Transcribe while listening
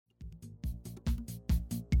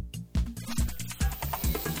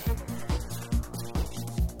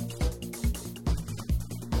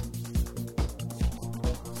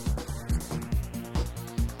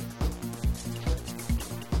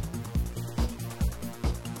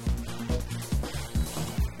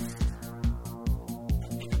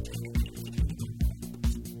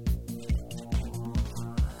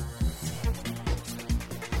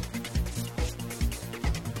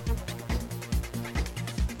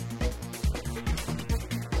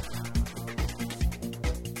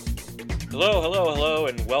Hello, hello, hello,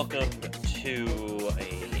 and welcome to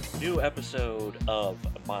a new episode of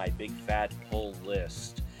My Big Fat Pull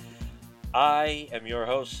List. I am your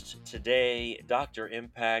host today, Dr.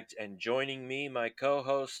 Impact, and joining me, my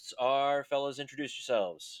co-hosts are, fellas, introduce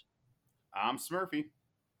yourselves. I'm Smurfy.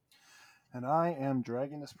 And I am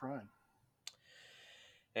Dragonus Prime.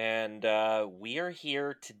 And we are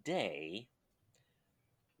here today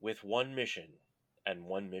with one mission, and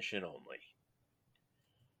one mission only.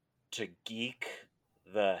 To geek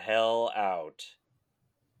the hell out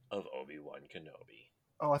of Obi-Wan Kenobi.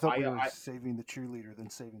 Oh, I thought we were saving the cheerleader than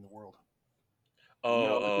saving the world.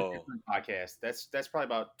 No, it's a different podcast. That's probably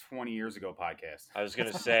about 20 years ago podcast. I was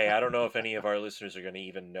going to say, I don't know if any of our listeners are going to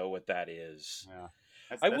even know what that is. Yeah.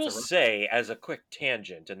 I will say, as a quick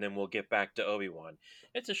tangent, and then we'll get back to Obi-Wan,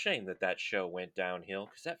 it's a shame that show went downhill,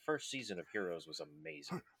 because that first season of Heroes was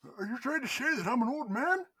amazing. Are you trying to say that I'm an old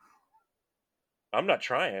man? I'm not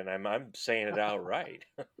trying. I'm saying it outright.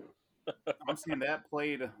 I'm saying that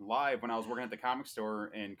played live when I was working at the comic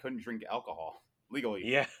store and couldn't drink alcohol legally.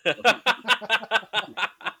 Yeah.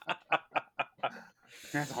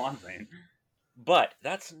 That's all I'm saying. But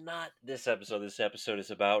that's not this episode. This episode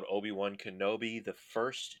is about Obi-Wan Kenobi. The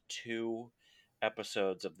first two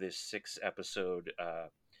episodes of this 6-episode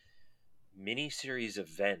mini-series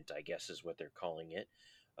event, I guess is what they're calling it,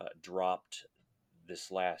 dropped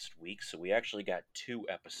this last week. So we actually got 2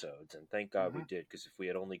 episodes, and thank God we did, because if we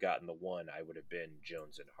had only gotten the one, I would have been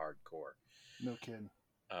Jones and hardcore. No kidding.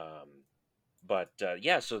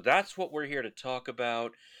 Yeah, so that's what we're here to talk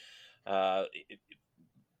about. Why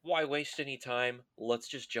waste any time? Let's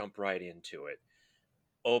just jump right into it.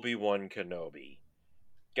 Obi-Wan Kenobi.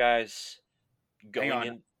 Guys, Hang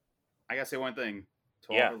on. I gotta say one thing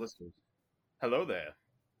to all our listeners. Hello there.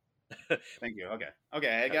 Thank you. Okay.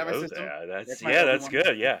 I got my system. That's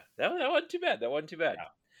good. Yeah. That wasn't too bad. Yeah.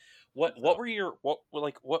 What were your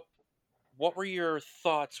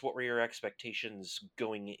thoughts? What were your expectations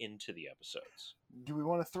going into the episodes? Do we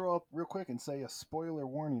want to throw up real quick and say a spoiler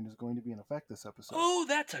warning is going to be in effect this episode? Oh,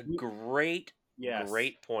 that's a great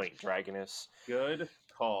point, Dragonus. Good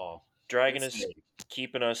call. Dragonus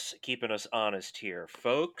keeping us honest here,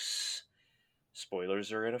 folks.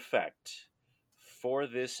 Spoilers are in effect. For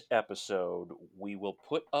this episode, we will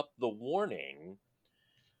put up the warning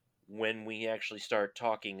when we actually start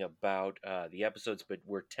talking about the episodes, but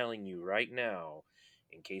we're telling you right now,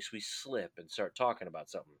 in case we slip and start talking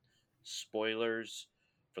about something, spoilers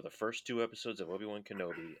for the first 2 episodes of Obi-Wan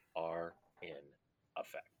Kenobi are in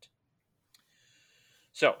effect.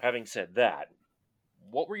 So, having said that,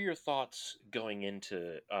 what were your thoughts going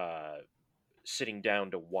into sitting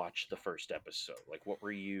down to watch the first episode? Like, what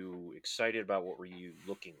were you excited about? What were you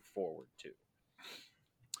looking forward to?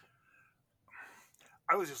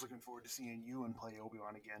 I was just looking forward to seeing Ewan play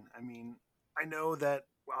Obi-Wan again. I mean, I know that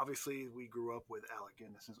obviously we grew up with Alec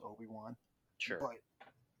Guinness as Obi-Wan. Sure. But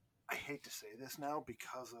I hate to say this now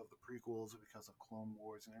because of the prequels, because of Clone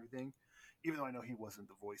Wars and everything. Even though I know he wasn't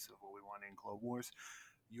the voice of Obi-Wan in Clone Wars,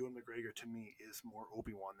 Ewan McGregor to me is more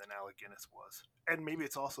Obi-Wan than Alec Guinness was. And maybe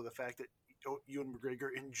it's also the fact that Ewan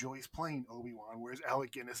McGregor enjoys playing Obi-Wan, whereas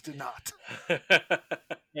Alec Guinness did not.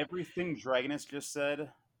 Everything Dragonus just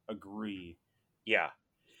said, agree. Yeah.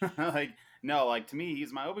 To me,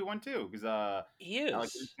 he's my Obi-Wan too, because he is. Alec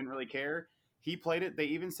Guinness didn't really care. He played it. They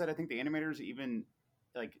even said, I think the animators even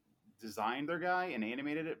designed their guy and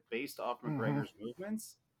animated it based off McGregor's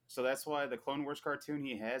movements. So that's why the Clone Wars cartoon,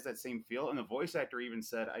 he has that same feel. And the voice actor even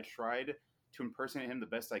said, I tried to impersonate him the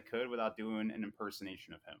best I could without doing an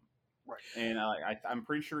impersonation of him. Right. And I'm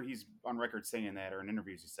pretty sure he's on record saying that, or in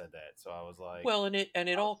interviews he said that. So I was like... Well, and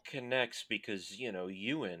it all connects because,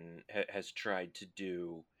 Ewan has tried to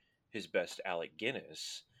do his best Alec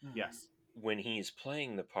Guinness. Yes. When he's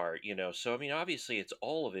playing the part, So, I mean, obviously,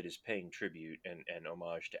 all of it is paying tribute and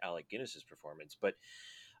homage to Alec Guinness's performance. But,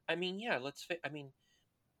 I mean, yeah,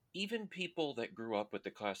 even people that grew up with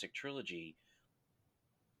the classic trilogy,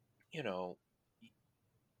 you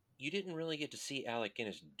didn't really get to see Alec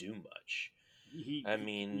Guinness do much. He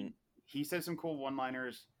said some cool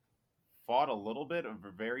one-liners, fought a little bit of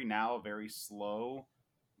a very slow,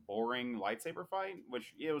 boring lightsaber fight,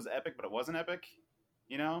 which it was epic, but it wasn't epic.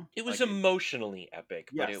 It was emotionally epic,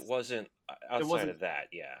 but it wasn't outside of that.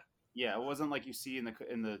 Yeah. Yeah, it wasn't like you see in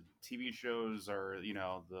the TV shows or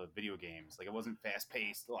the video games. Like, it wasn't fast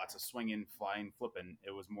paced, lots of swinging, flying, flipping.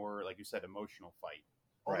 It was more, like you said, emotional fight.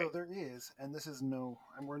 Although there is, and this is and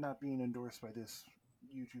we're not being endorsed by this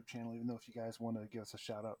YouTube channel, even though if you guys want to give us a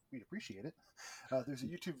shout out, we'd appreciate it. There's a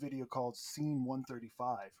YouTube video called Scene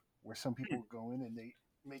 135 where some people go in and they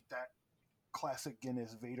make that classic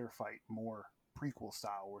Guinness Vader fight more prequel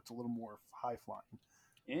style, where it's a little more high flying.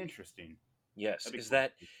 Interesting. Yes. That'd be Is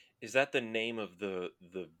cool. that the name of the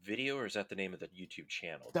video, or is that the name of the YouTube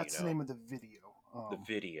channel? That's Do you the know? name of the video. The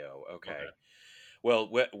video. Okay. Okay. Well,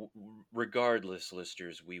 regardless,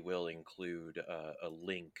 listeners, we will include a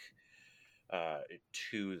link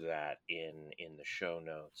to that in the show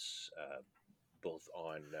notes, both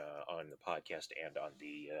on the podcast and on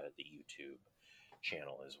the YouTube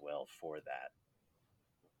channel as well for that.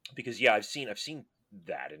 Because yeah, I've seen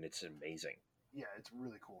that, and it's amazing. Yeah, it's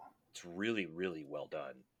really cool. It's really, really well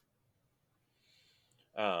done.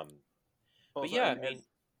 Well, But so, yeah, I and mean,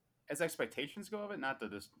 as expectations go of it, not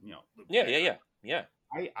that this, yeah.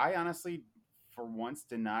 I honestly, for once,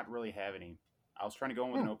 did not really have any. I was trying to go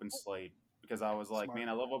in with an open slate because I was like, Smart. man,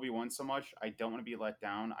 I love Obi-Wan so much. I don't want to be let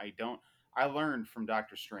down. I learned from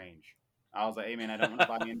Doctor Strange. I was like, hey man, I don't want to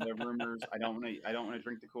buy into the rumors. I don't want to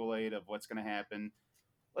drink the Kool-Aid of what's going to happen.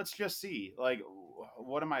 Let's just see. Like,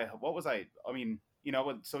 what was I? I mean,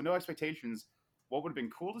 so no expectations. What would have been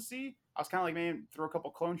cool to see? I was kind of like, man, throw a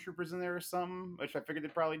couple clone troopers in there or something, which I figured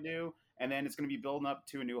they'd probably do, and then it's going to be building up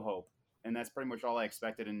to A New Hope, and that's pretty much all I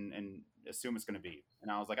expected and assume it's going to be.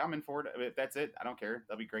 And I was like, I'm in for it. If that's it, I don't care.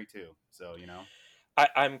 That'll be great too. So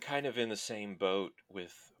I'm kind of in the same boat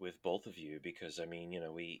with both of you, because I mean,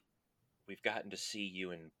 we've gotten to see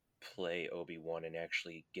Ewan play Obi-Wan and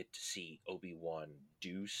actually get to see Obi-Wan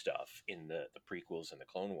do stuff in the prequels and the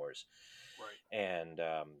Clone Wars, Right.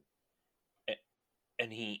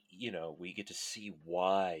 and he, we get to see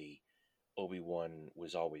why Obi-Wan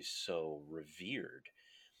was always so revered,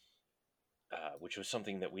 which was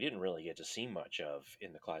something that we didn't really get to see much of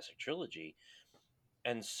in the classic trilogy.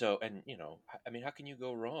 And so, I mean, how can you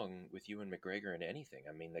go wrong with Ewan McGregor in anything?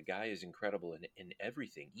 I mean, the guy is incredible in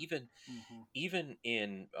everything, Mm-hmm. even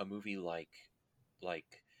in a movie like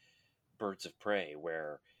Birds of Prey,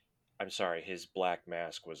 where, I'm sorry, his black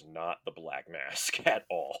mask was not the black mask at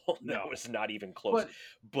all. No. That was not even close. But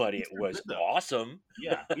But he's it still was good, though. awesome.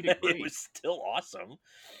 Yeah, he did It great. was still awesome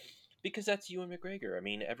because that's Ewan McGregor. I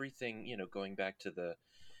mean, everything, going back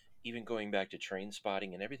to Train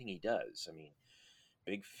Spotting and everything he does. I mean,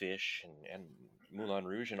 Big Fish and Moulin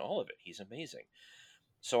Rouge and all of it. He's amazing.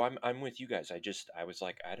 So I'm with you guys. I was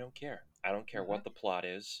like, I don't care. I don't care what the plot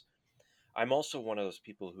is. I'm also one of those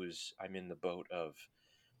people I'm in the boat of,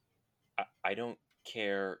 I don't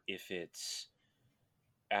care if it's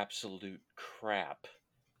absolute crap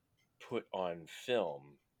put on film,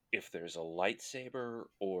 if there's a lightsaber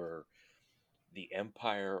or the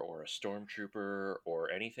Empire or a stormtrooper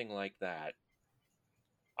or anything like that.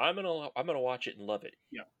 I'm gonna watch it and love it.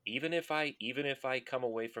 Yeah. Even if I come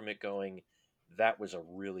away from it going, that was a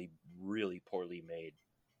really, really poorly made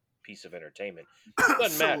piece of entertainment.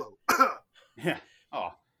 Doesn't matter. Yeah.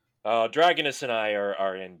 Oh, Dragonus and I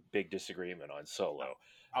are in big disagreement on Solo.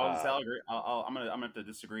 I'll agree. I'm gonna have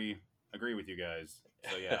to agree with you guys.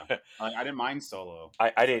 So yeah, I didn't mind Solo.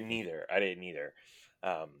 I didn't either.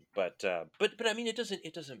 But I mean, it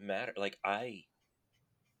doesn't matter. Like I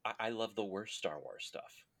love the worst Star Wars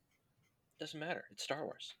stuff. It doesn't matter. It's Star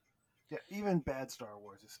Wars. Yeah, even bad Star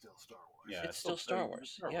Wars is still Star Wars. Yeah, It's still Star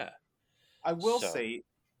Wars. Yeah. I will So- say,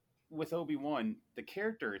 with Obi-Wan, the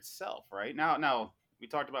character itself, right? Now we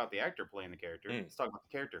talked about the actor playing the character. Let's talk about the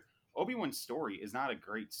character. Obi-Wan's story is not a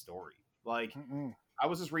great story. Like, Mm-mm. I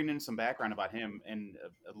was just reading in some background about him, and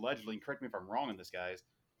allegedly, correct me if I'm wrong on this, guys,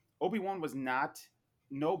 Obi-Wan was not,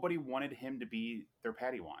 nobody wanted him to be their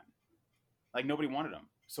Padawan. Like, nobody wanted him.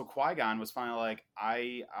 So Qui-Gon was finally like,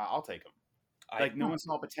 I'll take him. Like, no one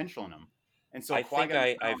saw potential in him. And so I think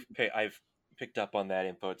Qui-Gon I've picked up on that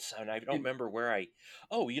info, and I don't remember where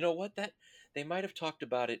Oh, you know what? That they might have talked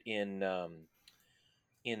about it in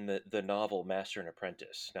the novel Master and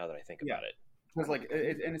Apprentice. Now that I think about it, because like,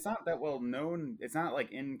 and it's not that well known. It's not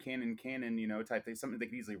like in canon, type thing. Something they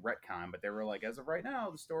could easily retcon. But they were like, as of right now,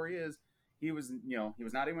 the story is he was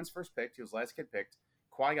not anyone's first picked. He was the last kid picked.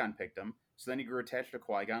 Qui-Gon picked him. So then he grew attached to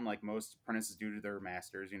Qui-Gon, like most apprentices do to their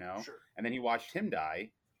masters, Sure. And then he watched him die.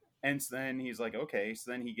 And so then he's like, okay.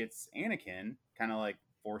 So then he gets Anakin, kind of like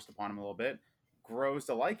forced upon him a little bit, grows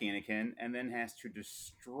to like Anakin, and then has to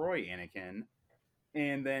destroy Anakin,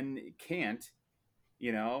 and then can't,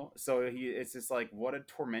 So it's just like, what a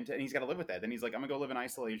torment. And he's got to live with that. Then he's like, I'm going to go live in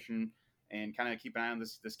isolation and kind of keep an eye on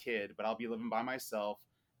this kid, but I'll be living by myself.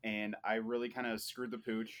 And I really kind of screwed the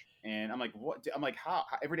pooch. And I'm like, what? I'm like, how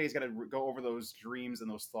every day he's got to go over those dreams and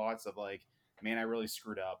those thoughts of like, man, I really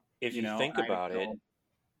screwed up. if you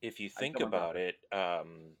think about it,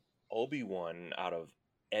 Obi-Wan, out of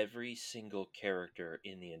every single character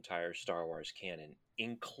in the entire Star Wars canon,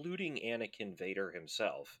 including Anakin Vader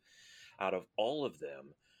himself, out of all of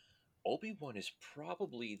them, Obi-Wan is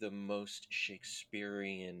probably the most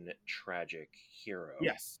Shakespearean tragic hero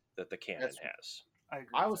Yes, that the canon that's. has. I agree.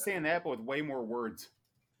 I with was that. saying that, but with way more words.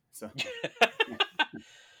 So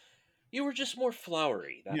You were just more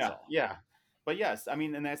flowery, that's yeah, all. yeah. But yes, I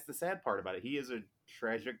mean, and that's the sad part about it. He is a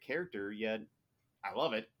tragic character, yet I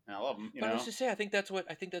love it, and I love him. You But I was know. just say, I think that's what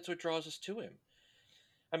draws us to him.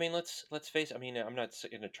 I mean, let's face it. I mean, I'm not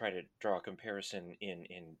going to try to draw a comparison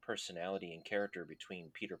in personality and character between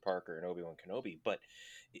Peter Parker and Obi-Wan Kenobi, but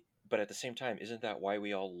at the same time, isn't that why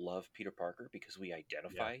we all love Peter Parker, because we Yeah.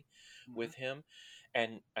 identify Mhm. with him?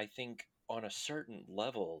 And I think on a certain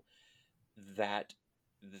level, that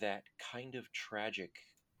that kind of tragic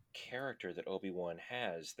character that Obi-Wan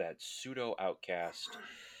has, that pseudo outcast,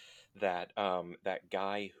 that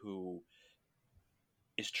guy who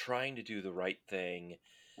is trying to do the right thing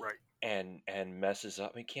Right. and messes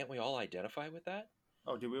up. I mean, can't we all identify with that?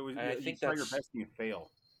 Oh, dude, And I you think try your that's best and you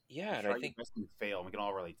fail. yeah, You and I try your think best and you fail. We can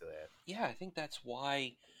all relate to I think that's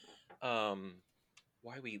um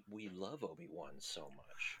why we love Obi-Wan so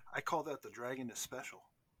I call that the Dragon is special.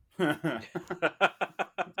 that.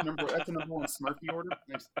 much. That's a number one Smurfy order.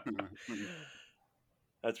 Thanks.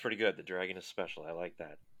 That's pretty good. The Dragon is special. I like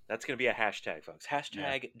that. That's going to be a hashtag, folks. Yeah.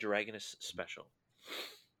 Hashtag Dragon is special.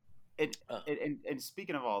 And, Uh, and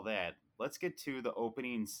speaking of all that, let's get to the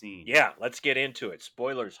opening scene. yeah, let's get into it.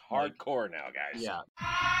 Spoilers Like, hardcore now, guys. Yeah.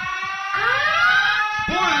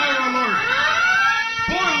 Spoiler alert!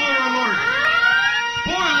 Spoiler alert!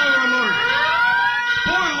 Spoiler alert!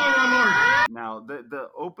 Spoiler alert! Now the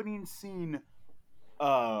opening scene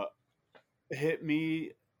hit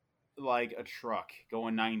me like a truck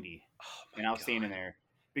going 90, Oh my and I was God. standing there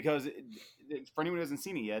because for anyone who hasn't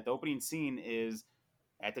seen it yet, the opening scene is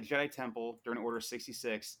at the Jedi Temple during Order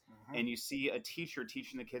 66, Mhm. and you see a teacher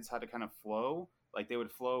teaching the kids how to kind of flow, like they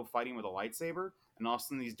would flow fighting with a lightsaber, and all of a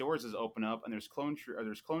sudden these doors just open up, and there's clone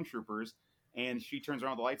troopers, and she turns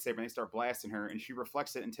around with the lightsaber, and they start blasting her, and she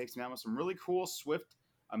reflects it and takes them out with some really cool, swift,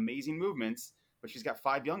 amazing movements. But she's got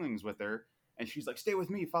 5 younglings with her, and she's like, "Stay with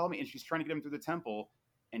me, follow me," and she's trying to get them through the temple,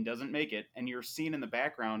 and doesn't make it. And you're seeing in the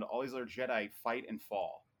background all these other Jedi fight and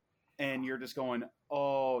fall, and you're just going,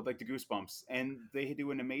 oh, like the goosebumps. And they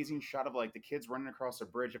do an amazing shot of like the kids running across a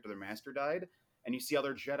bridge after their master died, and you see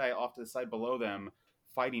other Jedi off to the side below them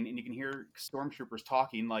fighting, and you can hear stormtroopers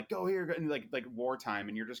talking like, "Go here," and like wartime,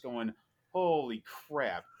 and you're just going, holy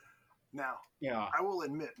crap. Now, Yeah. I will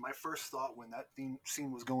admit, my first thought when that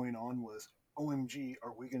scene was going on was, OMG,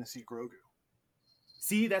 are we going to see Grogu?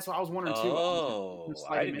 See, that's what I was wondering too. Oh,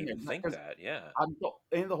 I didn't even think that. Yeah.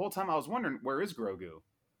 And the whole time I was wondering, where is Grogu?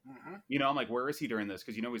 Mm-hmm. You know, I'm like, where is he during this?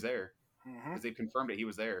 Because you know he's there. Mm-hmm. Because they confirmed it, he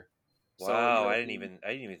was there. Wow, So, I didn't even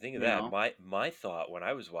think of you that. know. My thought when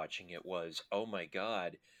I was watching it was, oh my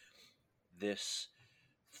God, this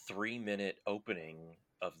 3-minute opening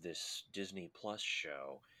of this Disney Plus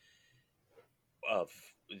show of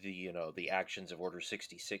the actions of Order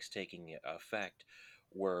 66 taking effect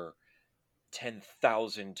were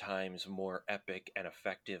 10,000 times more epic and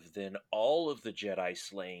effective than all of the Jedi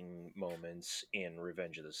slaying moments in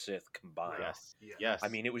Revenge of the Sith combined. Yes. Yeah. Yes. I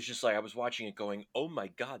mean, it was just like I was watching it going, oh my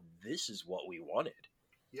God, this is what we wanted.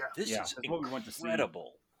 Yeah. This Yeah, is that's what we want to see.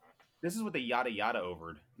 incredible. This is what the yada yada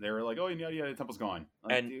overed. They were like, oh, yada yada, the temple's gone.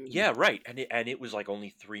 Like, And dude. yeah, right. And it was like only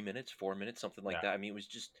 3 minutes, 4 minutes, something like Yeah. that. I mean, it was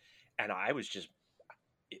just, and I was just,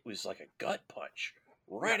 it was like a gut punch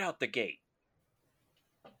right out the gate.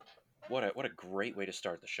 What a great way to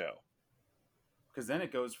start the show. Because then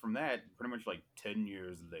it goes from that pretty much like 10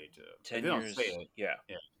 years later. 10 they years. don't say it. Yeah.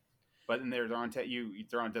 But then they're on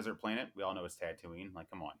they're on a desert planet. We all know it's Tatooine. Like,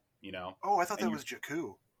 come on, you know? Oh, I thought And that you- was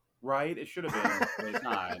Jakku. Right? It should have been. But it's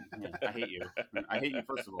not. I hate you. I hate you,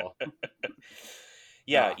 first of all.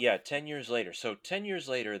 Yeah, Yeah. 10 years later. So 10 years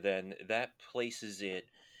later, then that places it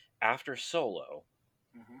after Solo.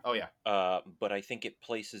 Mm-hmm. Oh, yeah. But I think it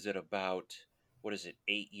places it about,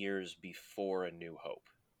 8 years before A New Hope.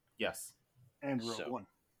 Yes. And Rogue So- One.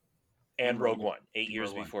 And Rogue Rogue One. 8 And years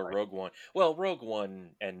Rogue One, before right. Rogue One. Well, Rogue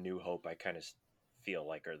One and New Hope, I kind of feel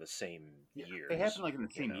like are the same Yeah, years. They happened like in the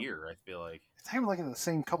you same know? year, I feel like. It's happened like in the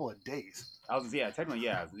same couple of days. Technically,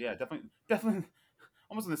 yeah. Yeah, definitely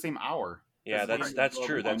almost in the same hour. Yeah, Because that's Rogue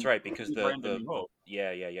true. That's One right, because is the right into New Hope.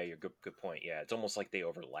 yeah, you're good point. Yeah, it's almost like they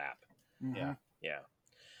overlap. Mhm. Yeah. Yeah.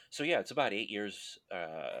 So yeah, it's about 8 years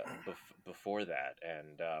before that,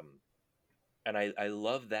 and I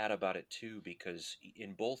love that about it too, because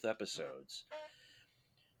in both episodes,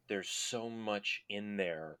 there's so much in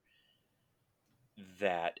there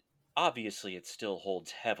that obviously it still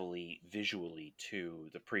holds heavily visually to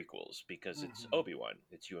the prequels, because it's Mhm. Obi-Wan,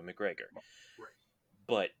 it's Ewan McGregor, Right.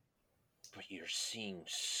 but you're seeing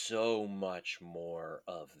so much more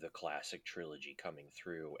of the classic trilogy coming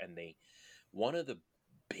through, and one of the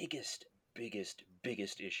biggest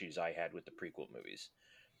issues I had with the prequel movies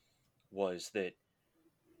was that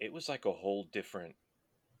it was like a whole different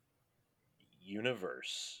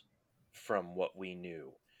universe from what we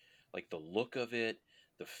knew. Like the look of it,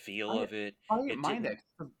 the feel of it. I didn't It mind didn't. that.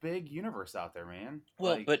 It's a big universe out there, man.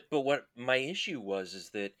 Well, Like, but what my issue was is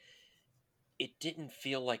that it didn't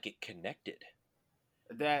feel like it connected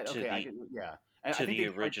that. to Okay, I the get. Yeah, I to think the they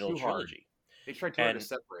tried original too hard. trilogy. They tried too hard to And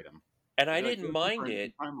separate them. and I They're like, didn't "They're mind different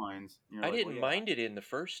it. timelines. And you're I like, didn't well, mind it in the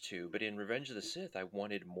first two, but in Revenge of the Sith, I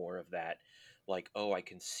wanted more of that. Like, oh, I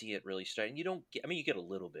can see it really starting. You don't get. I mean, you get a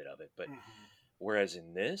little bit of it, but Mhm. whereas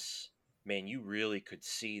in this, man, you really could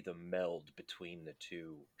see the meld between the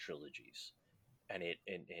two trilogies, and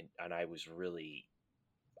I was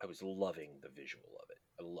loving the visual of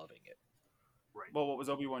it, loving it. Right. Well, what was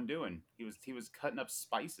Obi-Wan doing? He was cutting up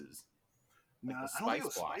spices. No, Like the I don't think it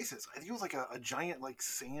was spice block. spices. I think it was like a giant like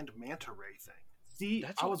sand manta ray thing. See,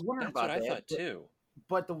 I was wondering That's about what I that, thought too.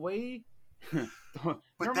 But the way, But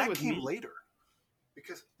remember that with came me- later.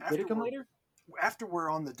 Because Did it come later? after we're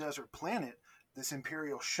on the desert planet, this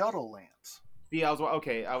Imperial shuttle lands. See, I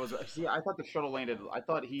thought the shuttle landed. I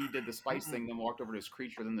thought he did the spice thing, then walked over to his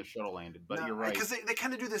creature, then the shuttle landed. But you're right. Because they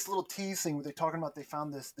kind of do this little tease thing where they're talking about they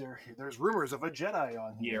found this. There's rumors of a Jedi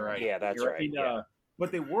on here. Yeah, right. Yeah, that's You're right. And, Yeah.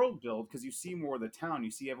 but they world build because you see more of the town. You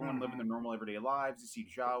see everyone living Mhm. their normal everyday lives. You see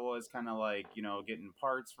Jawas kind of like getting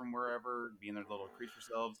parts from wherever, being their little creature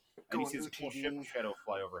selves. And Going you see this cool ship UTV. shadow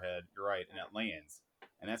fly overhead. You're right, and it lands.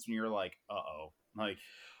 And that's when you're like, uh-oh. Like,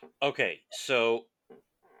 Okay, so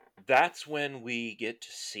that's when we get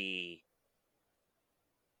to see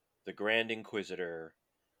the Grand Inquisitor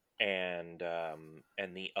and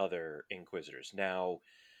the other Inquisitors. Now,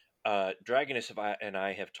 Dragonus and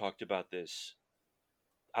I have talked about this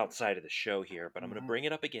outside of the show here, but I'm going to Mhm. bring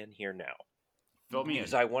it up again here now fill me in.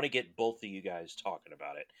 because I want to get both of you guys talking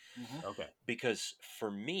about it. Mhm. Okay. Because for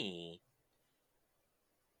me,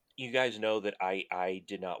 you guys know that I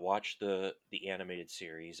did not watch the animated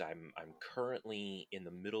series. I'm currently in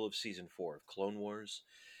the middle of season 4 of Clone Wars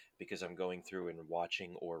because I'm going through and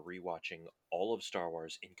watching or rewatching all of Star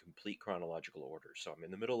Wars in complete chronological order. So I'm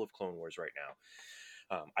in the middle of Clone Wars right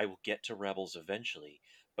now. I will get to Rebels eventually,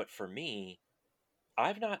 but for me,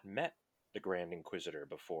 I've not met the Grand Inquisitor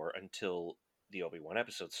before until the Obi-Wan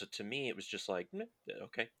episode. So to me, it was just like, "Meh,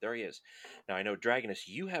 okay, there he is." Now I know Dragonus,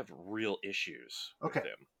 you have real issues with Okay.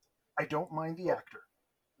 him. I don't mind the actor.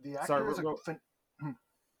 The actor Sorry, is a real- fin-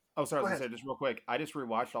 Oh, sorry, I Go was gonna ahead. say just real quick. I just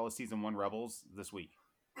rewatched all of season 1 Rebels this week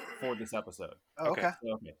for this episode. Oh, Okay.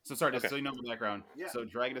 okay. So sorry, just Okay. so you know the background. Yeah. So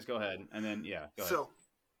Dragonus, go ahead, and then go ahead. So,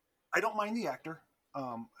 I don't mind the actor,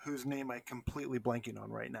 whose name I completely blanking on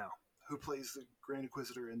right now, who plays the Grand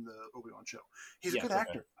Inquisitor in the Obi-Wan show. He's Yes, a good okay.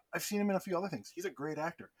 actor. I've seen him in a few other things. He's a great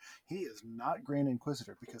actor. He is not Grand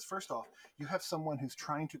Inquisitor because, first off, you have someone who's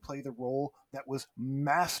trying to play the role that was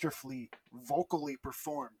masterfully, vocally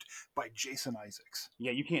performed by Jason Isaacs.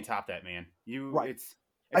 Yeah, you can't top that, man. Right. It's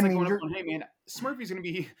I like mean, going up you're- going, hey man, Smurfy's gonna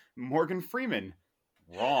be Morgan Freeman.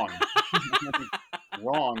 Wrong.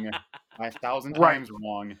 Wrong. 1,000 Right. times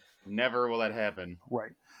wrong. Never will that happen.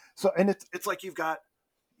 Right. So, and it's like you've got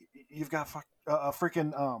a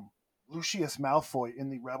freaking Lucius Malfoy in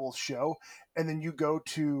the Rebels show, and then you go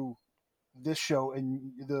to this show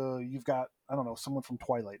and you've got, I don't know, someone from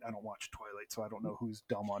Twilight. I don't watch Twilight, so I don't know who's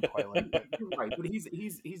dumb on Twilight. But You're right, but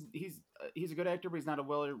he's a good actor, but he's not a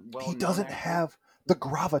well. he doesn't have the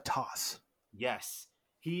gravitas. Yes,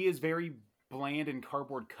 he is very bland and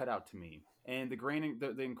cardboard cutout to me, and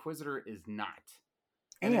the Inquisitor is not.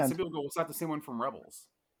 And then And some people go, well, it's not the same one from Rebels,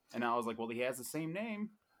 and I was like, well, he has the same name.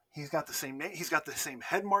 he's got the same name. He's got the same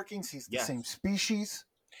head markings. He's the Yes. same species.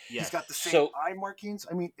 Yes. He's got the same So- eye markings.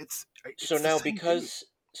 I mean, it's So the now same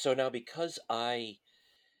because I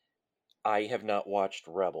have not watched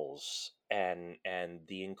Rebels and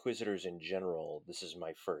the Inquisitors in general, this is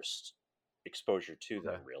my first exposure to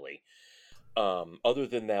them Okay. really. Other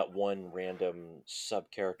than that one random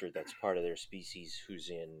sub character that's part of their species who's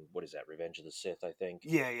in, what is that, Revenge of the Sith, I think.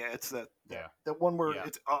 Yeah, it's that Yeah. that one where Yeah.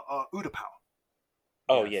 it's Utapau.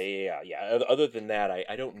 Oh Yes. yeah. Other than that,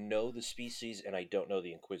 I don't know the species and I don't know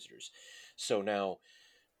the Inquisitors. So now,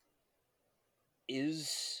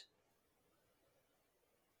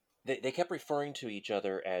 they kept referring to each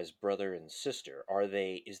other as brother and sister.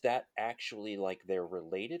 Is that actually like they're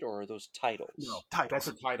related, or are those titles? No, Titles. that's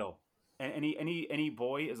a title. And any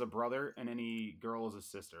boy is a brother, and any girl is a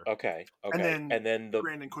sister. Okay. then And then the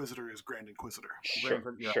Grand Inquisitor is Grand Inquisitor.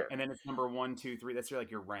 sure. And then it's number 1, 2, 3. That's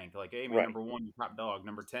like your rank. Like, hey, man, Right. number 1, you top dog.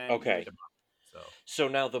 Number 10, Okay. you the So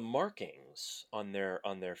now the markings on their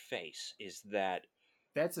face, is that,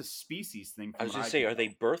 That's a species thing. I was going to say, are they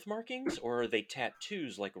birth markings or are they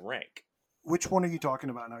tattoos like rank? Which one are you talking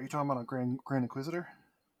about now? Are you talking about on Grand Inquisitor?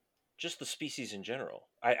 Just the species in general.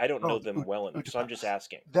 I don't know them well enough, so I'm just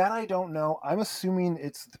asking. That I don't know. I'm assuming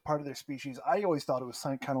it's part of their species. I always thought it was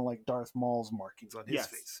kind of like Darth Maul's markings on his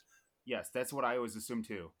face. Yes, that's what I always assumed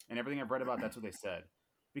too. And everything I've read about, that's what they said.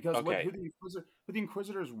 Because Okay. who the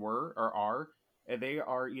Inquisitors were or are, they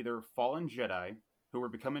are either fallen Jedi who were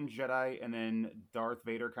becoming Jedi, and then Darth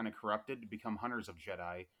Vader kind of corrupted to become hunters of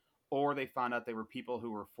Jedi, or they found out they were people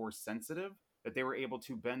who were force sensitive, that they were able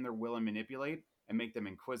to bend their will and manipulate and make them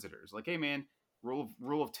Inquisitors. Like, hey man,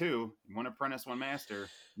 rule of two, one apprentice, one master.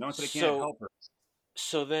 No one said they can't help her.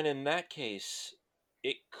 So then in that case,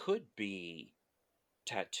 it could be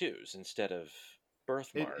tattoos instead of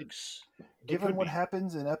birthmarks. Given what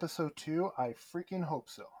happens in episode 2, I freaking hope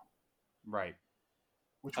so. Right.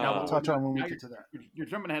 Which we'll touch on when we get to that. You're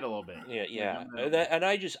jumping ahead a little bit. Yeah. And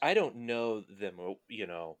I don't know them, you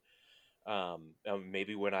know.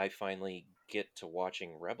 Maybe when I finally get to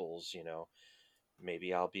watching Rebels, you know,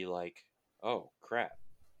 maybe I'll be like, oh crap,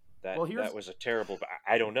 that was a terrible.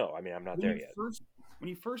 I don't know. I mean, I'm not there yet. When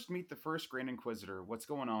you first meet the first Grand Inquisitor, what's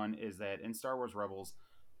going on is that in Star Wars Rebels,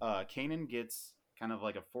 Kanan gets kind of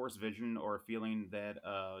like a force vision or a feeling that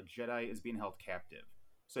Jedi is being held captive.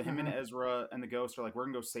 So him and Ezra and the Ghost are like, we're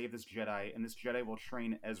gonna go save this Jedi, and this Jedi will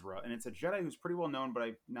train Ezra. And it's a Jedi who's pretty well known, but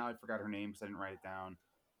I forgot her name because I didn't write it down.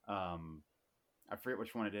 I forget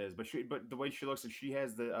which one it is, but the way she looks, she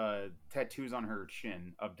has the tattoos on her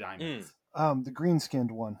chin of diamonds. The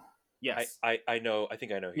green-skinned one. Yes, I know. I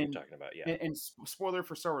think I know who you're talking about. Yeah. And spoiler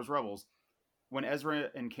for Star Wars Rebels, when Ezra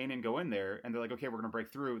and Kanan go in there and they're like, okay, we're gonna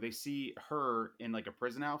break through, they see her in like a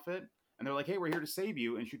prison outfit. And they're like, hey, we're here to save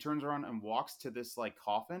you. And she turns around and walks to this like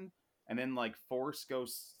coffin, and then like force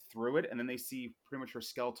goes through it, and then they see pretty much her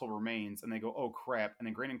skeletal remains, and they go, oh crap. And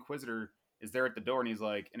then Grand Inquisitor is there at the door, and he's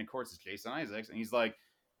like, and of course it's Jason Isaacs, and he's like,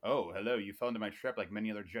 oh, hello, you fell into my trap like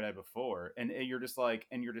many other Jedi before. And you're just like,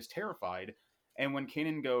 and you're just terrified. And when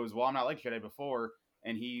Kanan goes, well, I'm not like Jedi before,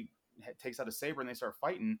 and he takes out a saber and they start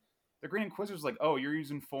fighting, the Grand Inquisitor's like, oh, you're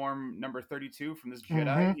using form number 32 from this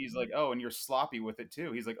Jedi? He's like, oh, and you're sloppy with it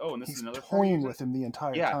too. He's like, oh, and this is another toying with him the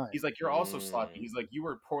entire time. He's like, you're also sloppy. He's like, you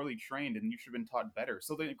were poorly trained and you should have been taught better.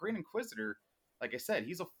 So the Grand Inquisitor, like I said,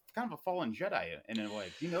 he's a kind of a fallen Jedi in a way.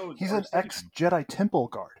 He knows he's an ex-Jedi Temple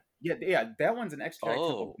Guard. Yeah, that one's an ex-Jedi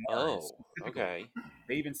Temple Guard. Oh, okay.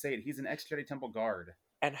 They even say it. He's an ex-Jedi Temple Guard.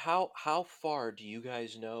 And how far do you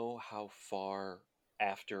guys know how far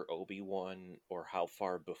after Obi-Wan or how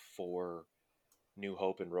far before New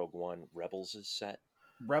Hope and Rogue One Rebels is set?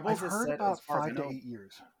 Rebels I've is heard set about as far 5 as to 8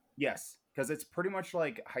 years. Yes, because it's pretty much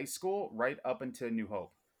like high school right up into New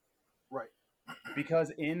Hope. Right.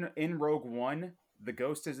 Because in Rogue One, the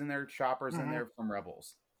Ghost is in there, Chopper's in there from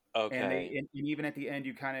Rebels. Okay. And even at the end,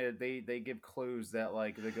 you kind of they give clues that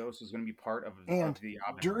like the Ghost is going to be part of the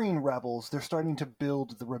Obi-Wan. During Rebels, they're starting to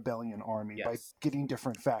build the Rebellion army by getting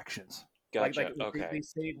different factions. Gotcha. Okay. They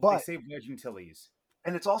save Wedge Antilles.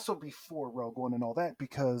 And it's also before Rogue One and all that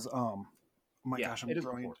because gosh, I'm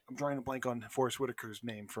drawing a blank on Forrest Whitaker's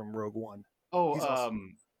name from Rogue One. Oh,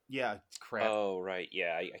 yeah, crap. Oh, right.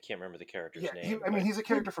 Yeah, I can't remember the character's name. He's a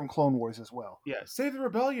character from Clone Wars as well. Yeah, save the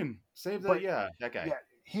rebellion. Save the that guy. Yeah,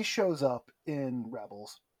 he shows up in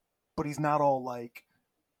Rebels, but he's not all like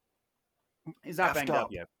he's not banged up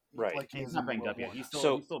yet. Right. Like he's not banged up yet. He's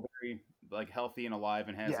still very like healthy and alive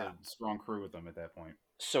and has a strong crew with him at that point.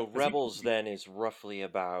 So Rebels then is roughly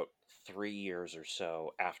about 3 years or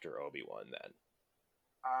so after Obi-Wan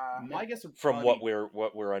then. My guess from what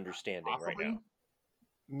we're understanding possibly? Right now.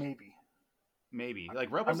 Maybe. Like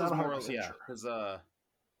Rebels is more because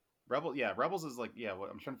Rebels is like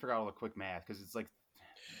I'm trying to figure out all the quick math because it's like.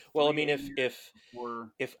 Well, I mean, if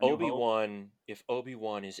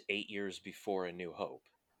Obi-Wan is 8 years before A New Hope,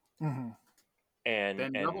 and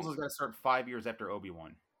then Rebels is going to start 5 years after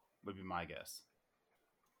Obi-Wan, would be my guess.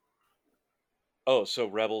 Oh, so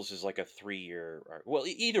Rebels is like a 3 year. Well,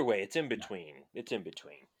 either way, it's in between. Yeah. It's in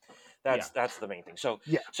between. That's the main thing. So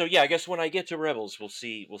I guess when I get to Rebels, we'll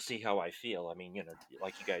see how I feel. I mean,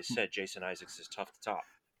 like you guys said, Jason Isaacs is tough to top.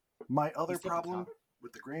 My other problem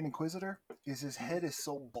with the Grand Inquisitor is his head is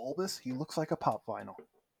so bulbous, he looks like a pop vinyl.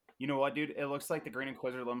 You know what, dude? It looks like the Grand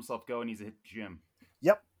Inquisitor let himself go and he's a gym.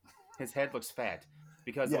 Yep. His head looks fat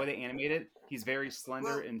because the way they animate it, he's very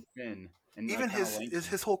slender and thin. And even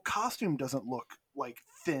his whole costume doesn't look like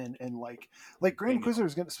thin and like Grand Inquisitor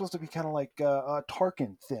is supposed to be kind of like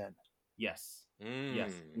Tarkin thin. Yes.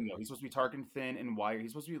 Yes. He's supposed to be Tarkin thin and wiry.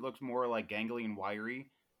 He's supposed to be looked more like gangly and wiry.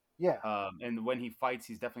 Yeah. And when he fights,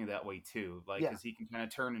 he's definitely that way too. Like, Yeah. because he can kind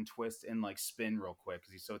of turn and twist and like spin real quick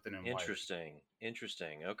because he's so thin and wiry.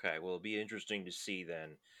 Interesting. Okay, well, it'll be interesting to see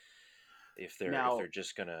then if they're Now,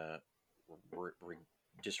 just gonna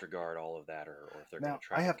disregard all of that, or if they're Now, gonna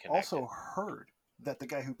try I to have connect also it. heard that the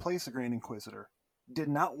guy who plays the Grand Inquisitor did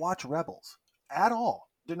not watch Rebels at all.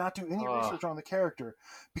 Did not do any research on the character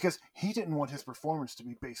because he didn't want his performance to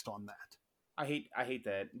be based on that. I hate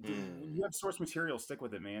that. You have source material, stick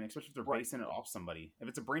with it, man. Especially if they're Right. basing it off somebody. If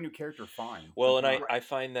it's a brand new character, fine. Well, But and do not- I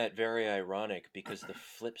find that very ironic because the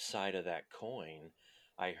flip side of that coin,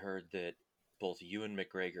 I heard that both Ewan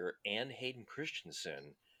McGregor and Hayden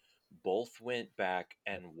Christensen both went back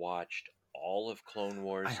and watched all of Clone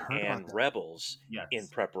Wars heard about and that. Rebels Yes. in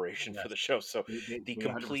preparation for Yes. the show. So They the 100%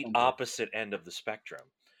 complete did. opposite end of the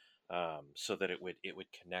spectrum, so that it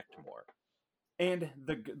would connect more. And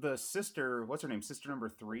the sister, what's her name? Sister number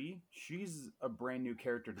 3. She's a brand new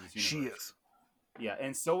character to this universe. She is. Yeah,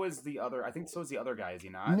 and so is the other. I think so is the other guy. Is he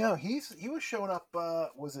not? No, he was showing up.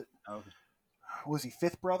 Was he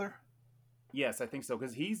Fifth Brother? Yes, I think so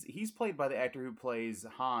because he's played by the actor who plays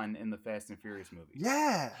Han in the Fast and Furious movies.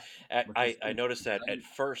 Yeah. I noticed that at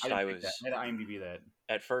first. I didn't was pick that. I had IMDb that.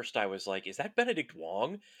 at first I was like, is that Benedict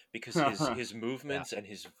Wong? Because his movements and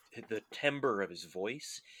the timbre of his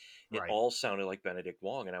voice, it Right. all sounded like Benedict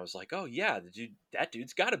Wong, and I was like, oh yeah, that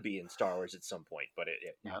dude's got to be in Star Wars at some point, but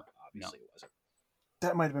it obviously it wasn't.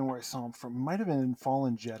 That might have been where I saw him from. Might have been in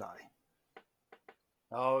Fallen Jedi.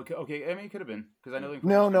 Oh, okay. I mean, it could have been because I know. The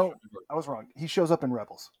No, Inquisitor- I was wrong. He shows up in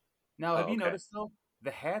Rebels. Now, have you okay. noticed though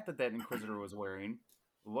the hat that Inquisitor was wearing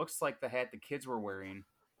looks like the hat the kids were wearing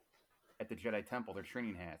at the Jedi Temple. Their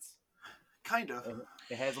training hats. Kind of.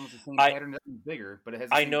 It has almost the same I- pattern. It's bigger, but it has.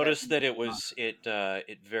 The I same noticed pattern. that it was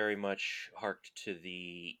it very much harked to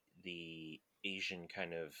the Asian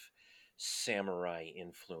kind of samurai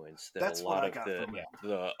influence that That's a what lot I of got the from it.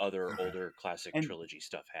 the other older classic And- trilogy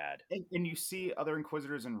stuff had. And you see other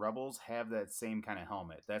Inquisitors and Rebels have that same kind of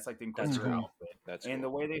helmet. That's like the Inquisitor cool. outfit. That's And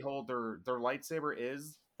cool. the way they hold their lightsaber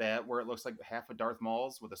is that where it looks like half of Darth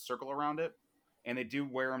Maul's with a circle around it, and they do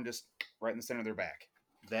wear them just right in the center of their back.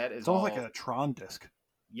 That is It's almost all, like a Tron disc.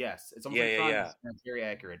 yes, it's almost Yeah, like yeah, Tron, yeah. That's very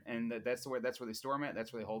accurate, and that's where they store them at.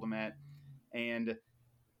 That's where they hold them at. And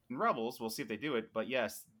in Rebels, we'll see if they do it, but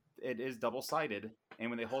yes, it is double sided,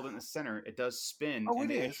 and when they hold it in the center, it does spin, Oh,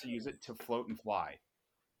 and it they is. actually use it to float and fly.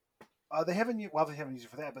 They haven't used it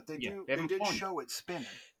for that, but they Yeah, do. they They haven't did flown. show it spinning.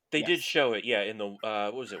 They did Yes. show it, yeah, in the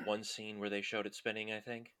what was it, one scene where they showed it spinning, I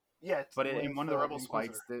think. Yeah, But in one of the Rebels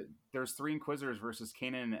Inquisitor. fights, there's 3 Inquisitors versus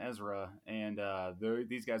Kanan and Ezra, and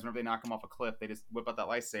these guys, whenever they knock them off a cliff, they just whip out that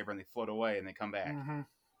lightsaber and they float away and they come back. Mhm.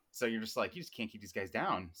 So you're just like, you just can't keep these guys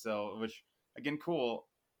down. So, which again, cool.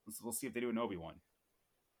 We'll see if they do an Obi-Wan.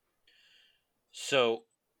 So,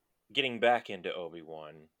 getting back into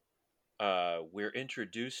Obi-Wan, we're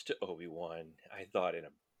introduced to Obi-Wan, I thought in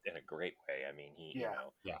a great way. I mean, he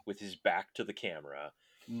Yeah. with his back to the camera,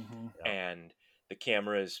 Mhm. Yeah. and the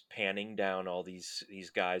camera is panning down all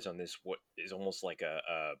these guys on this what is almost like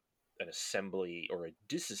an assembly or a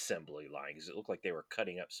disassembly line, because it looked like they were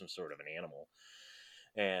cutting up some sort of an animal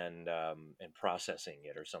and processing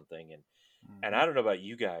it or something. And I don't know about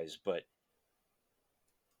you guys, but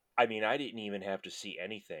I mean, I didn't even have to see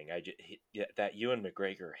anything. That Ewan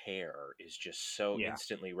McGregor hair is just so Yeah.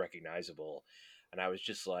 instantly recognizable, and I was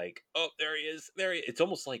just like, "Oh, there he is! There he is!" It's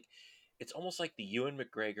almost like the Ewan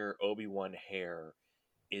McGregor Obi-Wan hair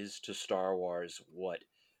is to Star Wars what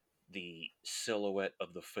the silhouette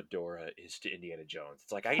of the fedora is to Indiana Jones.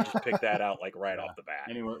 It's like I can just pick that out like right Yeah. off the bat.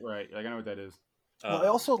 Anyway, right? Like I know what that is. Well, I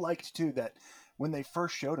also liked too that when they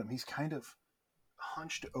first showed him, he's kind of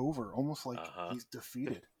hunched over, almost like Uh-huh. he's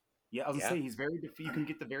defeated. Yeah, I was Yeah. gonna say he's very. You can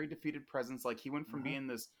get the very defeated presence. Like he went from Mhm. being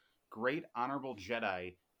this great honorable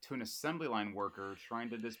Jedi to an assembly line worker, trying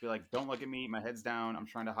to just be like, "Don't look at me. My head's down. I'm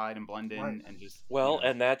trying to hide and blend in Right. and just." Well, you know.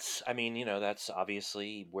 and that's, I mean, that's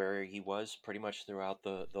obviously where he was pretty much throughout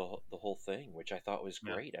the whole thing, which I thought was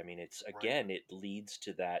Yeah. great. I mean, it's Right. again, it leads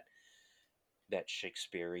to that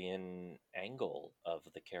Shakespearean angle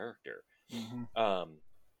of the character. Mhm.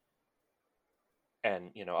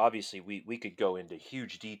 And obviously we could go into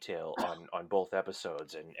huge detail on both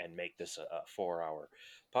episodes and make this a 4-hour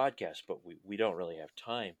podcast, but we don't really have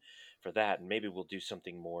time for that, and maybe we'll do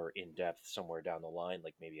something more in depth somewhere down the line,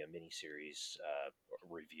 like maybe a mini series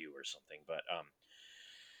review or something.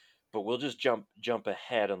 But we'll just jump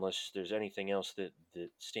ahead unless there's anything else that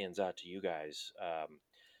stands out to you guys.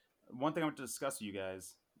 One thing I want to discuss with you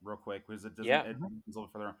guys real quick was it doesn't. Yeah. It's a little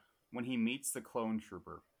further on. When he meets the clone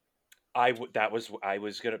trooper, I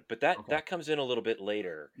was gonna, but that Okay. comes in a little bit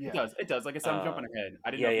later. It Yeah. does. It does. Like I said, I'm jumping ahead.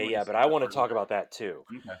 I didn't know Yeah, if yeah, you wanted yeah. to But skip I that want to part talk about that too.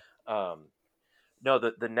 of it. Okay. Um, no,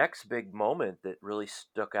 the next big moment that really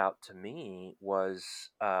stuck out to me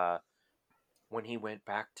was when he went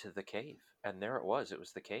back to the cave, and there it was. It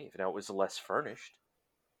was the cave. Now it was less furnished.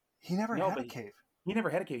 He never No, had but a cave. he never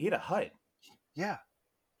had a cave. He had a hut. Yeah.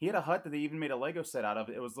 He had a hut that they even made a Lego set out of.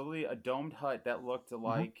 It was literally a domed hut that looked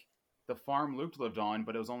like the farm Luke lived on,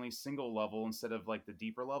 but it was only single level instead of like the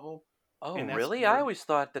deeper level. Oh, And that's really? where I always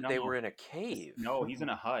thought that they no, were in a cave. no, he's in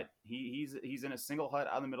a hut. He's in a single hut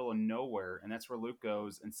out in the middle of nowhere, and that's where Luke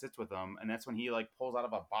goes and sits with them. And that's when he like pulls out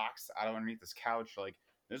of a box out of underneath this couch, like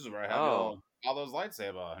this is where I have Oh, all those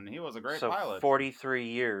lightsaber. And he was a great so pilot. 43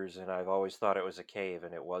 years, and I've always thought it was a cave,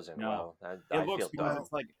 and it wasn't. No, Well, it I looks feel because dumb.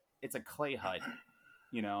 it's like it's a clay hut,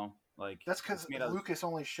 like That's it's because made out of. Lucas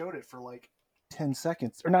only showed it for like 10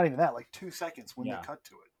 seconds, or not even that, like 2 seconds when Yeah. they cut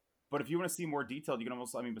to it. But if you want to see more detailed, you can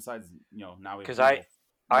almost. I mean, besides now we have Because Google,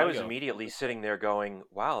 I was Lego. immediately sitting there going,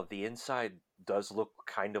 "Wow, the inside does look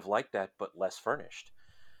kind of like that, but less furnished."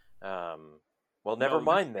 Well, never No,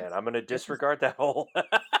 mind then. I'm going to disregard that whole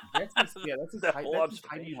that's his, yeah, that's his that hiding whole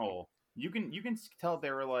observation. hole. You can tell they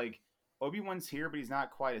were like Obi-Wan's here, but he's not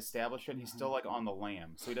quite established yet. He's still like on the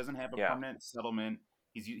lam, so he doesn't have a Yeah. permanent settlement.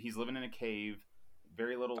 He's living in a cave,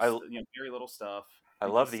 very little, I- very little stuff. I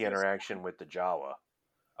Like, love he's the interaction with the Jawa.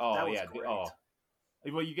 Oh That was yeah,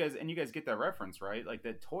 great. well, you guys get that reference, right? Like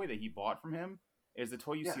the toy that he bought from him is the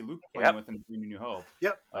toy you Yeah. see Luke playing Yep. with in New Hope.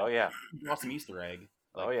 Yep. Oh yeah, Awesome Easter egg.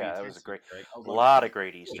 oh yeah, that was a fantastic great, Easter egg. I was a like, lot of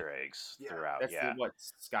great Easter eggs Yeah, throughout. That's Yeah, the what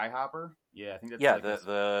Skyhopper? Yeah, I think that's yeah, like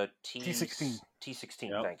the T16. T16.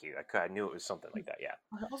 Yep. Thank you. I knew it was something like that. Yeah.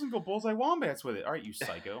 I was gonna go bullseye wombats with it. All right, you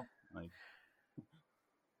psycho. Like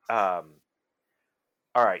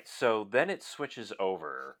All right, so then it switches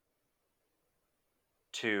over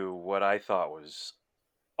to what I thought was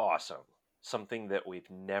awesome. Something that we've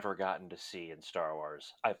never gotten to see in Star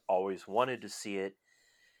Wars. I've always wanted to see it,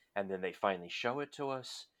 and then they finally show it to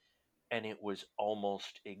us, and it was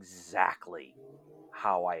almost exactly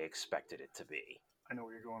how I expected it to be. I know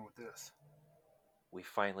where you're going with this. We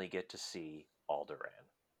finally get to see Alderaan.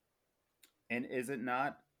 and is it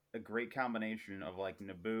not a great combination of like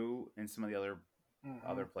Naboo and some of the other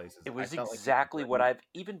Mhm. places? It I was felt like exactly what I've,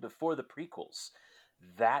 even before the prequels,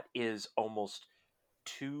 that is almost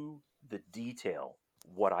to the detail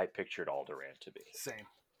what I pictured Alderaan to be. Same.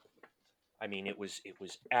 I mean, it was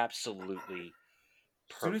absolutely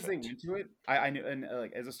As soon as they perfect. went to it, I knew, and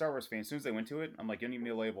like as a Star Wars fan, as soon as they went to it, I'm like, you don't even need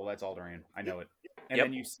a label. That's Alderaan. I know it. And Yep.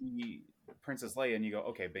 then you see Princess Leia, and you go,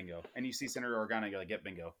 okay, bingo. And you see Senator Organa, you're like, yep,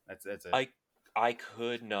 bingo. That's it. I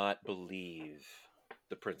could not believe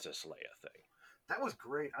the Princess Leia thing. That was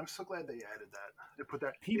great. I'm so glad they added that. They put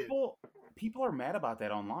that in. People are mad about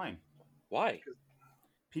that online. Why?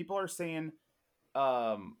 People are saying,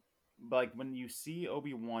 like when you see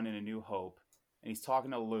Obi-Wan in A New Hope, and he's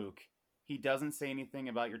talking to Luke, he doesn't say anything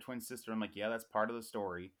about your twin sister. I'm like, yeah, that's part of the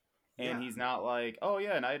story. And Yeah. he's not like, oh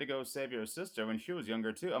yeah, and I had to go save your sister when she was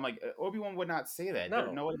younger too. I'm like, Obi-Wan would not say that.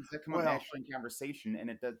 No. No way does that come up Well- naturally in conversation, and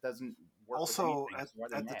it doesn't work. with Also, anything, so why are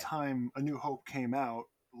they at the mad? time A New Hope came out,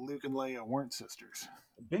 Luke and Leia weren't sisters.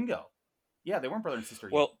 Bingo. Yeah, they weren't brother and sister.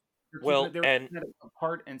 Yet. Well, They were and- keeping it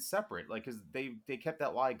apart and separate, like because they kept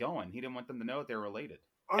that lie going. He didn't want them to know that they were related.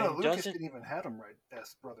 Oh no, And Lucas doesn't- didn't even have them right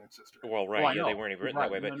as brother and sister. well, right? Well, I Yeah, they know. weren't even written Right,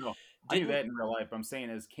 that way. But no. I knew didn't- that in real life. But I'm saying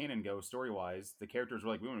as canon goes, story wise, the characters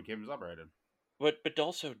were like, we want to keep them separated. but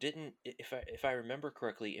also didn't, if I remember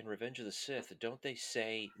correctly, in Revenge of the Sith, don't they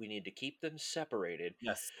say we need to keep them separated,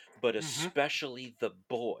 Yes. but Mhm. especially the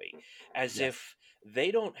boy, as Yes. if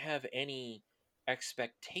they don't have any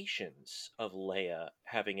expectations of Leia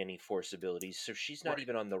having any Force abilities, so she's not Right.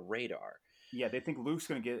 even on the radar. Yeah, they think Luke's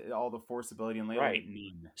going to get all the Force ability and Leia will Right. get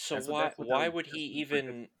none. So That's what- why that's what why that- would that's he what the even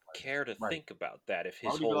prediction was. care to Right. think about that if Why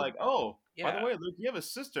his would you be whole like, oh, by the Yeah. way, Luke, you have a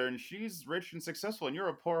sister and she's rich and successful and you're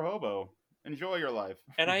a poor hobo. Enjoy your life.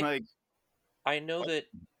 And I- like, I know What? that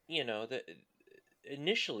that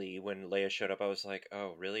initially when Leia showed up, I was like,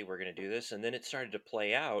 "Oh, really? We're gonna do this?" And then it started to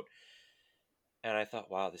play out, and I thought,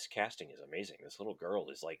 "Wow, this casting is amazing. This little girl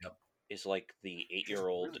is like Yep. the She's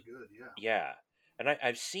 8-year-old." really good, yeah. Yeah, and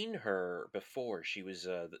I've seen her before. She was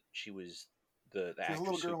the She's actress a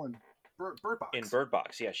little girl in Bird Box. in Bird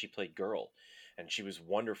Box. Yeah, she played Girl, and she was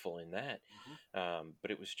wonderful in that. Mhm.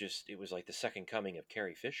 But it was like the second coming of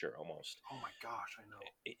Carrie Fisher almost. Oh my gosh, I know.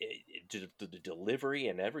 The delivery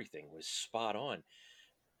and everything was spot on.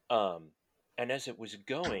 And as it was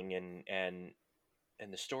going and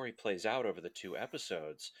the story plays out over the 2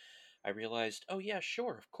 episodes, I realized, oh yeah,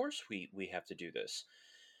 sure, of course we have to do this,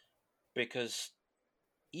 because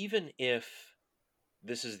even if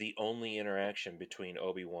this is the only interaction between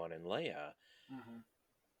Obi-Wan and Leia,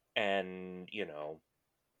 and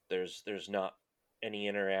there's not any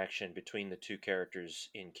interaction between the two characters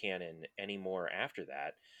in canon anymore after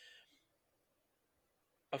that.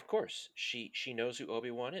 Of course, she knows who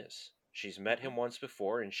Obi-Wan is. She's met him once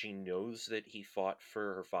before, and she knows that he fought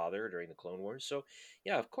for her father during the Clone Wars. So,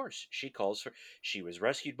 yeah, of course, she was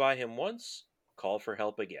rescued by him once, call for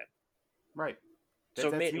help again. Right.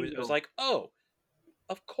 So it was like, oh,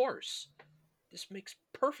 of course. This makes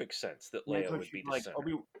perfect sense that Leia would be the center.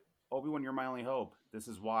 Obi-Wan, you're my only hope. This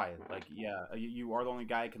is why. Like, yeah, you are the only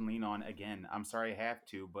guy I can lean on again. I'm sorry I have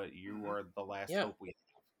to, but you are the last hope we have.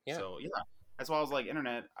 Yeah. So, yeah. That's why I was like,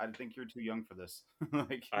 Internet, I think you're too young for this.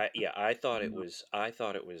 I thought it was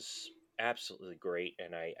absolutely great,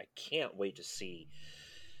 and I can't wait to see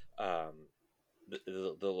the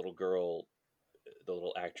little girl, the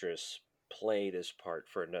little actress play this part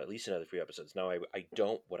for at least another 3 episodes. Now, I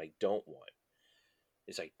don't want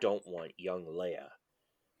young Leia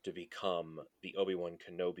to become the Obi-Wan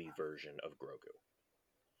Kenobi version of Grogu.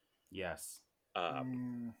 Yes. I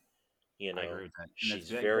agree with that. She's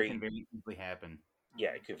that can very easily happen.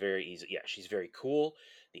 Yeah, it could very easily. Yeah, she's very cool.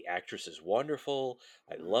 The actress is wonderful.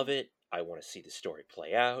 I love it. I want to see the story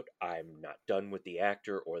play out. I'm not done with the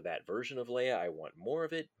actor or that version of Leia. I want more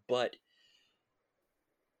of it, but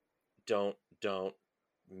don't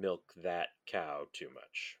milk that cow too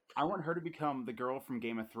much. I want her to become the girl from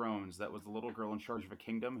Game of Thrones that was the little girl in charge of a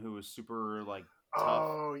kingdom who was super like tough.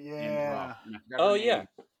 Oh yeah. Yeah.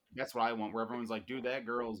 That's what I want. Where everyone's like, dude, that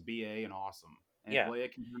girl's BA and awesome. And if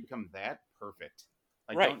Leia can become that, perfect.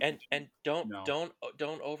 Like, right, don't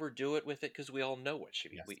overdo it with it because we all know what she.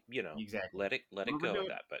 Yes. Exactly. Let it go with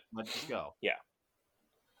that. But let's just go. Yeah.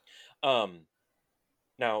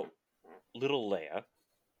 Now, little Leia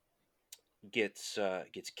gets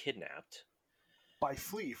kidnapped by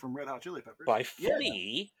Flea from Red Hot Chili Peppers. By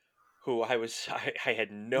Flea, who I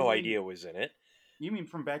had no idea was in it. You mean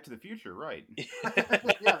from Back to the Future, right?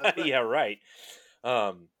 Yeah, right.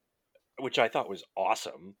 Which I thought was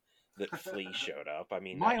awesome that Flea showed up. I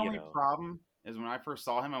mean, my only problem is when I first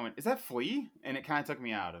saw him, I went, "Is that Flea?" And it kind of took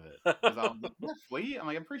me out of it. Because I was like, "Is that Flea?" I'm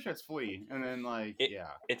like, "I'm pretty sure it's Flea." And then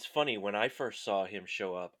it's funny, when I first saw him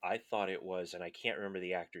show up, I thought it was, and I can't remember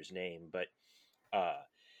the actor's name, but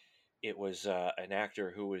it was an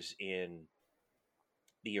actor who was in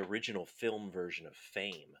the original film version of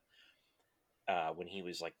Fame when he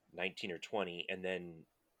was like 19 or 20, and then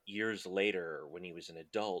years later, when he was an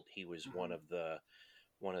adult, he was one of the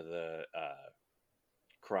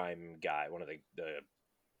crime guy, one of the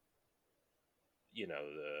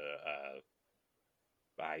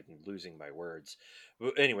I'm losing my words.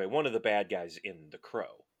 Anyway, one of the bad guys in The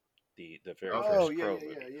Crow, the very first Crow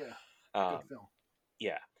movie. Good film.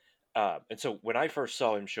 Yeah. And so when I first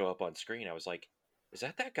saw him show up on screen, I was like, "Is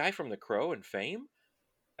that guy from The Crow and Fame?"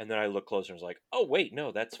 And then I looked closer and was like, "Oh wait,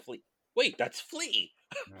 no, that's Flea. Wait, that's Flea.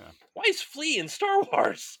 Yeah. Why is Flea in Star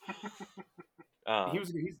Wars?"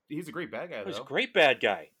 He's a great bad guy, though. He's a great bad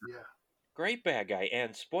guy. Yeah. Great bad guy.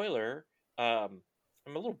 And spoiler, I'm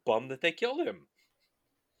a little bummed that they killed him.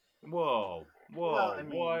 Whoa. Well, I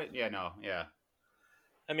mean, what? Yeah, no, yeah.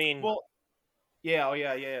 I mean... Well,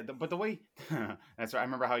 yeah. But the way... That's right. I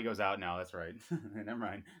remember how he goes out now. That's right. Never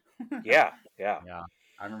mind. Yeah.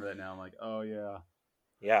 I remember that now. I'm like, oh, yeah.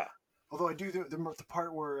 Yeah. Although I do the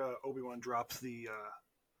part where Obi-Wan drops the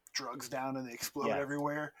drugs down and they explode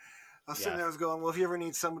everywhere. I was sitting there, I was going, well, if you ever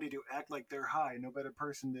need somebody to act like they're high, no better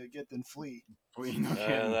person to get than Flea.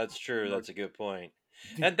 That's true. That's a good point.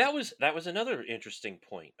 And that was another interesting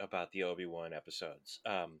point about the Obi-Wan episodes.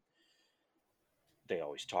 They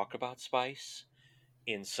always talk about spice.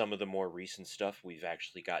 In some of the more recent stuff, we've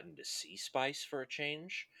actually gotten to see spice for a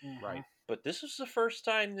change. Right. But this was the first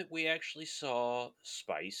time that we actually saw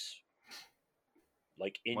spice,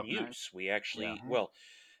 like, in weaponized use. We actually, well,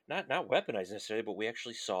 not weaponized necessarily, but we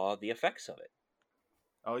actually saw the effects of it.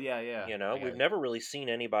 Oh, yeah. We've never really seen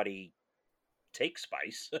anybody take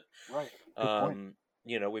spice. Right. Good point.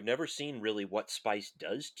 We've never seen really what spice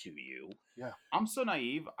does to you. Yeah. I'm so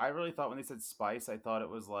naive. I really thought when they said spice, I thought it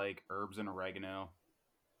was like herbs and oregano,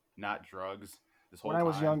 not drugs. This whole time. When I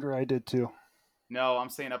was younger, I did too. No, I'm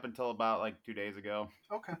saying up until about like 2 days ago.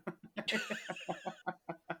 Okay.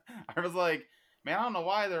 I was like, man, I don't know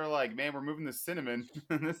why they're like, man, we're moving the cinnamon.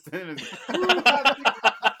 This cinnamon. I'm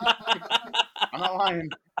not lying.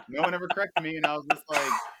 No one ever corrected me, and I was just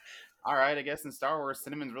like, all right, I guess in Star Wars,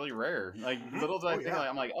 cinnamon's really rare. Like, little did I think,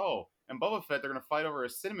 I'm like, oh, and Boba Fett, they're going to fight over a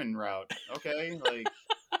cinnamon route. Okay, like.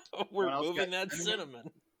 We're moving that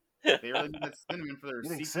cinnamon. They really need that cinnamon for their You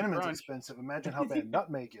think CP cinnamon's crunch. expensive? Imagine how bad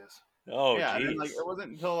nutmeg is. Oh, Yeah, and then like jeez. it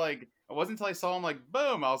wasn't until I saw him like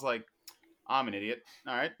boom, I was like, I'm an idiot.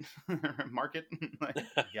 All right, mark it. Like,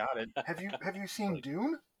 got it. Have you seen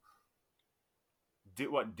Dune?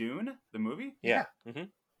 What Dune the movie? Yeah. Mm-hmm.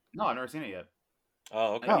 No, I've never seen it yet.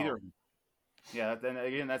 Oh, okay. Oh. Either. Yeah. Then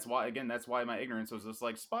again, that's why my ignorance was just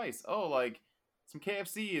like spice. Oh, like some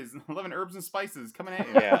KFC is 11 herbs and spices coming at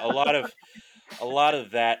you. Yeah, a lot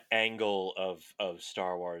of that angle of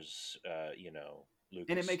Star Wars, Lucas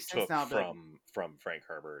And it makes sense took now, but- from Frank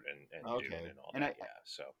Herbert and Okay. Dune and all And that. Yeah,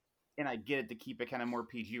 so And I get it to keep it kind of more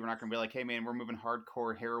PG. We're not going to be like, hey man, we're moving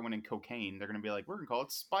hardcore heroin and cocaine. They're going to be like, we're going to call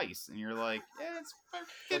it spice, and you're like, yeah,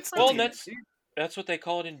 it's well, friendly, that's dude. that's what they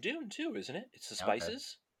call it in Dune too, isn't it? It's the Okay.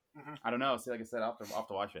 spices. I don't know. See, like I said, I'll have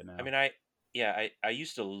to watch it now. I mean, I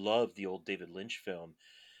used to love the old David Lynch film.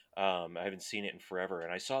 I haven't seen it in forever,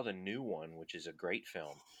 and I saw the new one, which is a great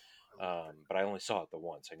film. But I only saw it the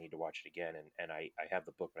once. I need to watch it again, and I have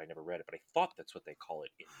the book, but I never read it. But I thought that's what they call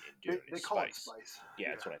it in Dune. They is call it spice. spice. Yeah,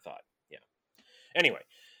 that's what I thought. Yeah. Anyway,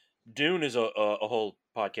 Dune is a whole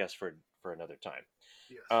podcast for another time.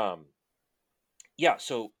 Yes. Yeah.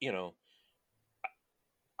 So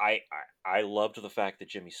I loved the fact that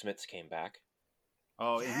Jimmy Smits came back,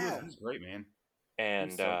 oh, and Yeah. he's great, man.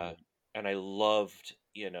 and He's so good. and I loved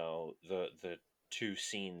the two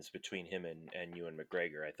scenes between him and Ewan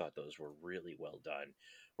McGregor. I thought those were really well done,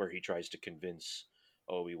 where he tries to convince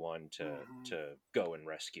Obi-Wan Mhm. to go and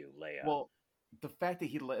rescue Leia. Well, the fact that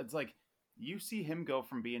it's like you see him go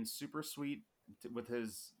from being super sweet with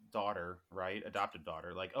his daughter, right, adopted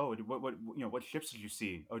daughter. Like, oh, what ships did you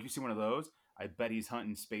see? Oh, did you see one of those? I bet he's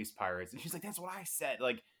hunting space pirates. And she's like, that's what I said.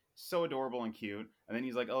 Like, so adorable and cute. And then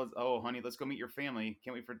he's like, oh, honey, let's go meet your family.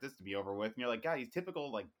 Can't wait for this to be over with. And you're like, God, he's a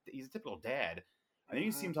typical dad. And then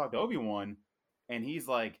you see him talk to Obi-Wan, and he's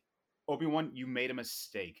like, Obi-Wan, you made a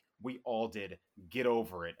mistake. We all did. Get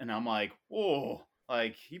over it. And I'm like, whoa.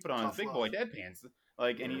 Like, he put on his Tough big love. boy dad pants.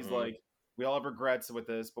 Like, and he's Mhm. like, we all have regrets with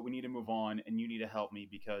this, but we need to move on, and you need to help me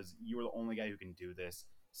because you are the only guy who can do this.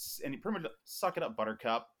 And he pretty much, suck it up,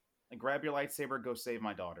 Buttercup. And grab your lightsaber, go save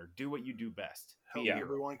my daughter. Do what you do best. Help Be a me,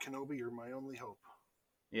 hero. Obi-Wan Kenobi. You're my only hope.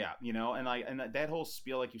 Yeah, and that whole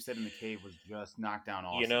spiel, like you said in the cave, was just knocked down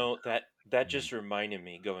awesome. That just reminded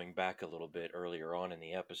me, going back a little bit earlier on in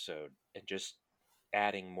the episode, and just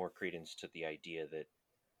adding more credence to the idea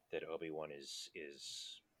that Obi-Wan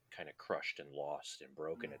is kind of crushed and lost and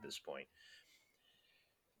broken at this point.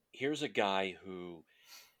 Here's a guy who,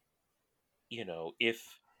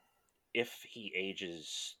 if he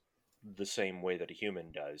ages the same way that a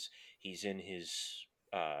human does, he's in his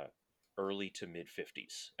early to mid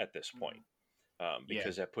 50s at this point,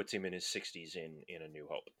 because that puts him in his 60s in A New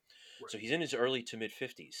Hope. So he's in his early to mid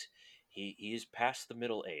 50s. He is past the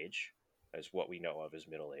middle age, as what we know of as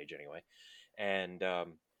middle age anyway, and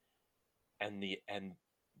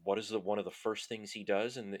what is one of the first things he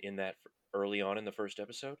does in that early on in the first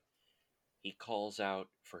episode? He calls out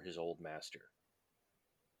for his old master,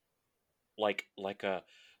 like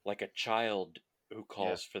a child who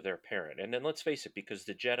calls for their parent. And then let's face it, because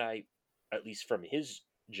the Jedi, at least from his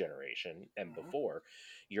generation and before,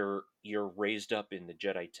 you're raised up in the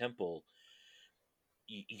Jedi Temple.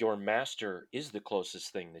 Your master is the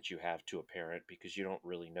closest thing that you have to a parent, because you don't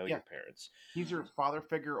really know your parents. He's your father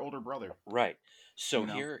figure, older brother. Right. So You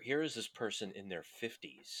know? here is this person in their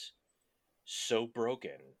 50s, so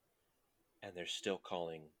broken, and they're still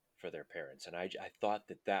calling for their parents. And I thought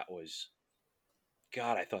that was,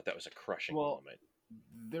 God, I thought that was a crushing moment.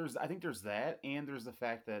 I think there's that, and there's the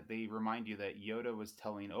fact that they remind you that Yoda was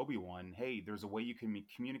telling Obi-Wan, hey, there's a way you can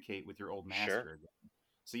communicate with your old master again.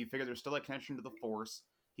 So you figure there's still a connection to the Force.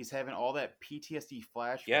 He's having all that PTSD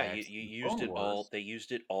flashbacks. Yeah, you used it all. They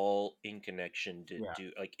used it all in connection to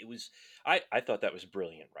do, like, it was. I thought that was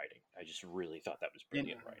brilliant writing. I just really thought that was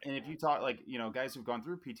brilliant writing. And if you talk, like, guys who've gone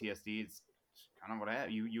through PTSD, it's kind of what I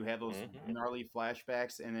have. You have those gnarly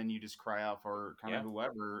flashbacks, and then you just cry out for kind of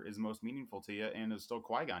whoever is most meaningful to you, and it's still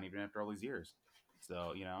Qui-Gon even after all these years.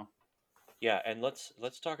 So Yeah, and let's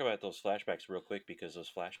talk about those flashbacks real quick, because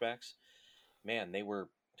those flashbacks, man, they were,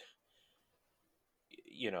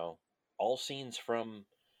 all scenes from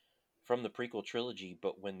the prequel trilogy,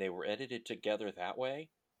 but when they were edited together that way,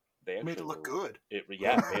 they actually made it look good. It made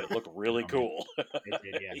it look really cool. It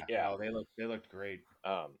did, yeah. Yeah. Oh, they looked great.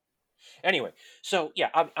 Anyway, so yeah,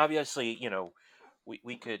 obviously,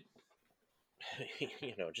 we could,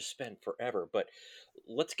 just spend forever, but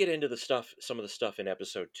let's get into some of the stuff in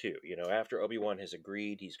episode 2. After Obi-Wan has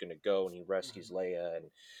agreed, he's going to go and he rescues Leia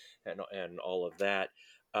and all of that.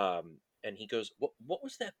 and he goes, what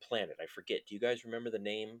was that planet? I forget. Do you guys remember the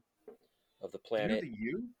name of the Do you know planet? the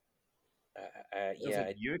U? It was Yeah,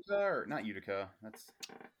 like Utica or not Utica? That's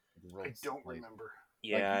the I world's don't place. remember.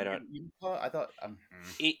 yeah, I don't. Utica? I thought.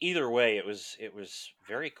 Either way, it was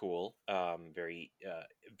very cool.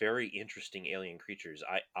 Very interesting alien creatures.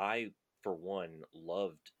 I for one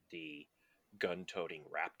loved the gun-toting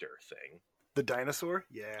raptor thing. The dinosaur?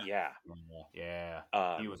 Yeah. Yeah. Yeah, he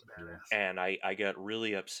Um, was cool. Badass. and I got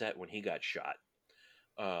really upset when he got shot.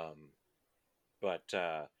 But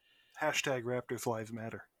Hashtag Raptors Lives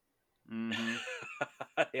Matter. Mm-hmm.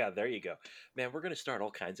 yeah, there you go, man. We're gonna start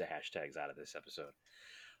all kinds of hashtags out of this episode.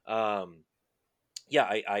 Yeah,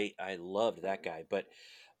 I loved that guy, but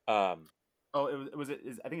um, Oh, it was.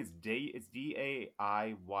 I think it's Day. It's Daiyu.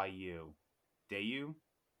 Dayu.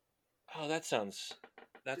 oh, that sounds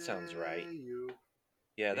right. You.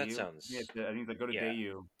 Yeah, that Dayu? sounds Yeah, I think it's like go to yeah.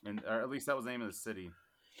 Dayu, and or at least that was the name of the city.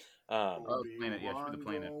 Um, Oh, planet, yeah, shoot the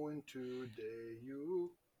planet. Going to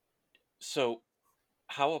you. so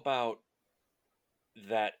how about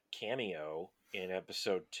that cameo in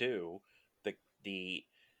episode 2, the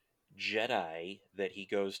Jedi that he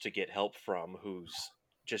goes to get help from, who's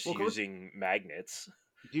just Well, using magnets.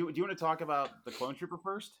 Do you want to talk about the clone trooper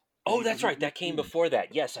first? Oh, that's right. That came before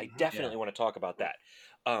that. Yes, I Mhm. definitely want to talk about that.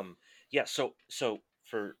 Yeah. So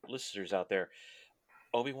for listeners out there,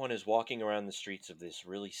 Obi-Wan is walking around the streets of this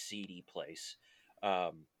really seedy place,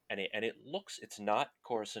 and it's not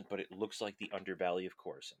Coruscant, but it looks like the underbelly of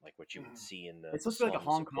Coruscant, like what you would Mhm. see in the It's supposed to be like a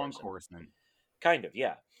slums Hong of Kong Coruscant. Coruscant. Kind of,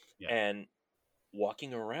 yeah. Yeah. And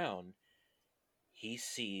walking around, he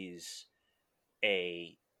sees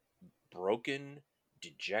a broken,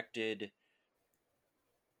 dejected,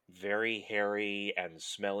 very hairy and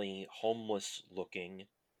smelly, homeless-looking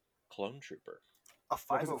clone trooper. A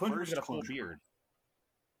Because the clone trooper's 501st got a full clone trooper. beard.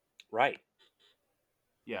 Right.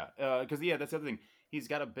 Yeah, because that's the other thing. He's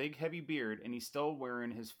got a big, heavy beard, and he's still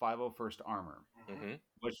wearing his 501st armor. Mm-hmm.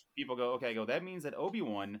 Which people go, okay, that means that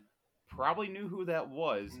Obi-Wan probably knew who that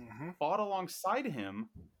was, Mhm. fought alongside him,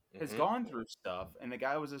 has Mhm. gone through stuff, and the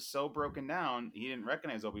guy was just so broken down he didn't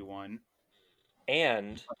recognize Obi-Wan.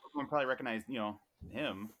 And Obi-Wan probably recognized,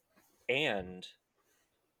 him. and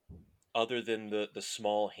other than the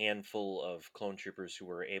small handful of clone troopers who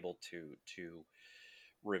were able to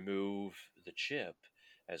remove the chip,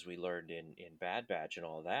 as we learned in Bad Batch and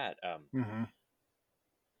all that, Mhm.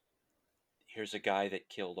 here's a guy that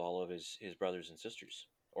killed all of his brothers and sisters,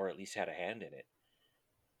 or at least had a hand in it.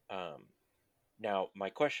 Now, my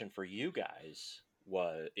question for you guys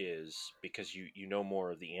is, because you know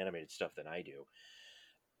more of the animated stuff than I do.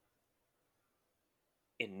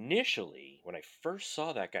 Initially, when I first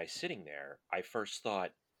saw that guy sitting there, I first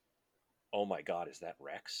thought, "Oh my God, is that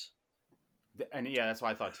Rex?" And yeah, that's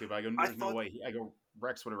what I thought too. But I go, I there's no thought- way. I go,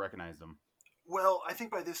 Rex would have recognized him. Well, I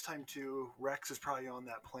think by this time too, Rex is probably on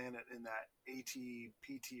that planet in that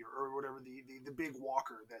AT-PT or whatever the big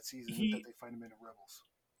walker that season that they find him in Rebels.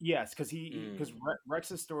 Yes, because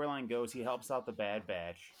Rex's storyline goes, he helps out the Bad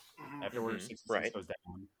Batch Mhm. after Order Mhm, 66 right. goes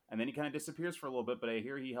down, and then he kind of disappears for a little bit. But I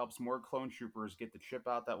hear he helps more clone troopers get the chip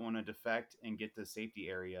out that want to defect and get to the safety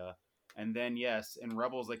area. And then yes, in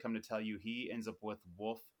Rebels they come to tell you he ends up with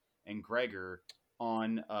Wolf and Gregor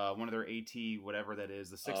on one of their AT whatever that is,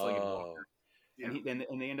 the six-legged walker. Yeah.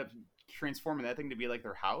 And they end up transforming that thing to be like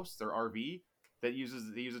their house, their RV. They use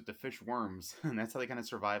it to fish worms, and that's how they kind of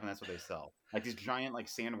survive, and that's what they sell, like these giant like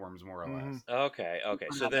sandworms, more or less. Okay.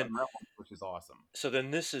 So then, Which is awesome. so then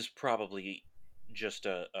this is probably just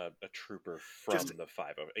a trooper from Just- the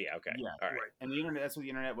 50. Yeah. Okay. Yeah, All right. Right. And the internet, that's what the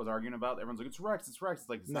internet was arguing about. Everyone's like, it's Rex. It's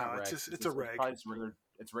like, it's No, not it's Rex. just- it's a reg. probably just regular.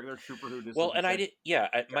 It's regular trooper who just. Well, like you and I said- did.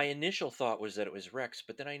 Yeah. My initial thought was that it was Rex,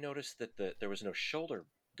 but then I noticed that there was no shoulder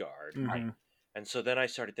guard, Mhm. and so then I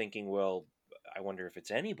started thinking, well, I wonder if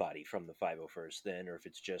it's anybody from the 501st then, or if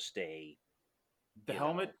it's just the you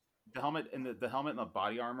helmet. know. The helmet and the helmet and the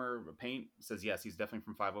body armor paint says yes, he's definitely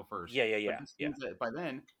from 501st. Yeah. But this means that by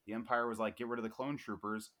then the Empire was like, get rid of the clone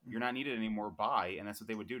troopers. You're not needed anymore. Bye, and that's what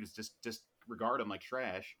they would do. Just disregard them like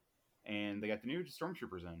trash. And they got the new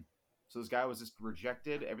stormtroopers in. So this guy was just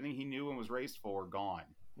rejected. Everything he knew and was raised for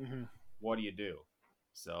gone. Mhm. What do you do?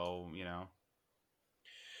 So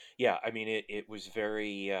Yeah. I mean, it was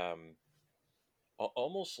very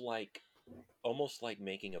almost like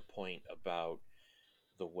making a point about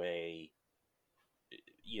the way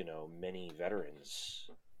many veterans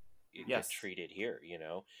get Yes. treated here.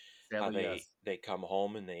 sadly, How yes. they come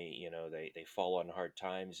home and they fall on hard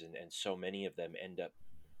times, and so many of them end up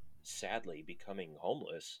sadly becoming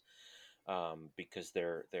homeless, because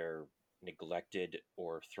they're neglected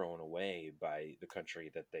or thrown away by the country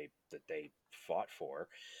that they fought for.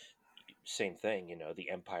 same thing. You know, the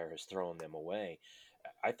Empire has thrown them away.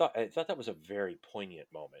 I thought that was a very poignant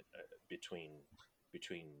moment between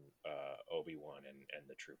Obi-Wan and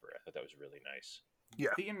the Trooper. I thought that was really nice.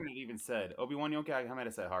 Yeah. The internet even said, Obi-Wan, you don't gotta come at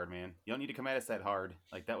us that hard, man. You don't need to come at us that hard.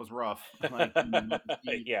 Like, that was rough. Like,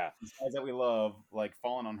 Yeah. these guys that we love, like,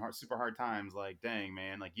 falling on super hard times. Like, dang,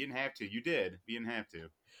 man. Like, you didn't have to. You did. But you didn't have to.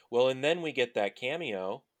 Well, and then we get that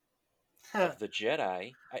cameo of the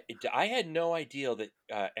Jedi. I had no idea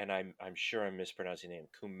that, and I'm sure I'm mispronouncing the name.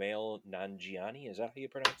 Kumail Nanjiani, is that how you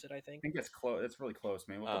pronounce it? I I think. think that's close. That's really close,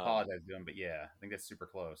 man. We'll have to apologize to him, but yeah, I think that's super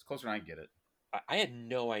close. Closer than I can get it. I had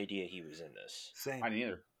no idea he was in this. Same. I didn't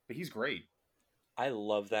either, but he's great. I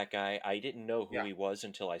love that guy. I didn't know who Yeah. he was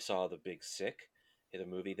until I saw The Big Sick, the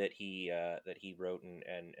movie that he wrote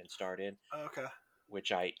and starred in. Okay.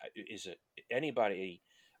 Which anybody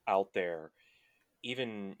out there,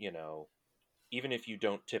 even if you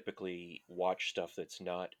don't typically watch stuff that's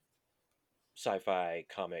not sci-fi,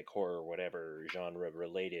 comic, horror, whatever genre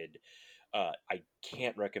related, I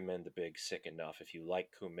can't recommend The Big Sick enough. If you like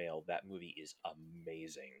Kumail, that movie is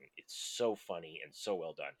amazing. It's so funny and so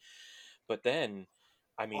well done. But then,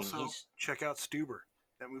 I mean, Also, check out Stuber.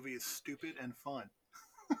 That movie is stupid and fun.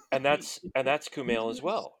 and that's Kumail as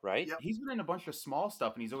well, right? Yep. He's been in a bunch of small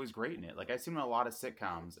stuff, and he's always great in it. Like, I've seen him in a lot of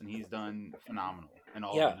sitcoms, and he's done phenomenal. And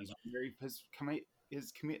all of it.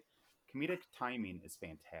 His comedic timing is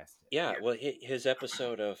fantastic. Yeah, well, his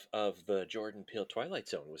episode of the Jordan Peele Twilight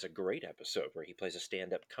Zone was a great episode where he plays a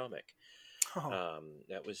stand-up comic. Oh,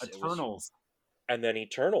 That was Eternals. And then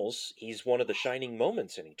Eternals, he's one of the shining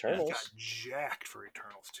moments in he Eternals. got jacked for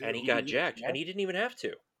Eternals too. And he got jacked, and he didn't even have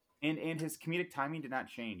to. And his comedic timing did not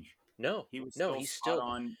change. No, He was he's spot still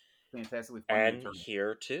on, fantastically funny. and Eternals.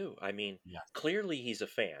 here too. I mean, Yeah. clearly he's a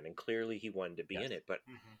fan, and clearly he wanted to be in it. But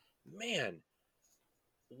Mhm. man,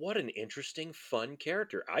 what an interesting, fun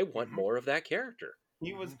character! I want Mhm. more of that character.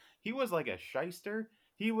 He was like a shyster.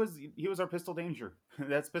 He was our Pistol Danger.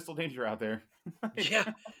 That's Pistol Danger out there.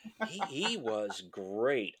 Yeah, he was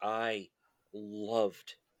great. I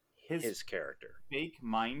loved his character. fake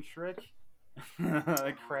mind trick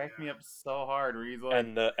it cracked me up so hard. Where he's like,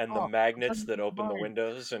 And the "Oh, magnets I'm that open the fine."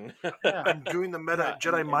 windows and yeah. I'm doing the meta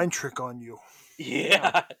Jedi mind trick on you.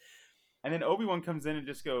 yeah. And then Obi-Wan comes in and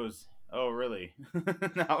just goes, "Oh, really?"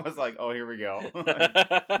 And I was like, "Oh, here we go." Here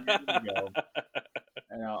we go.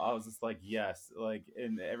 And I was just like, "Yes!" Like,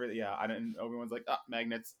 and everything. Yeah, I didn't. Obi-Wan's like,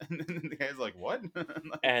 magnets," and then the guy's like, "What?"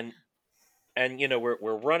 and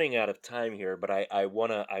we're running out of time here, but I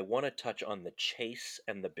wanna touch on the chase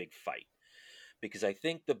and the big fight, because I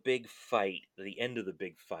think the end of the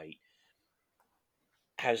big fight,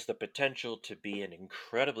 has the potential to be an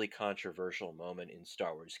incredibly controversial moment in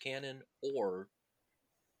Star Wars canon, or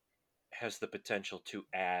has the potential to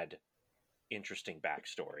add interesting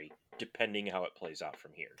backstory, depending how it plays out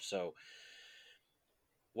from here. So,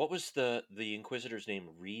 what was the Inquisitor's name?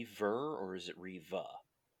 Reaver, or is it Reva?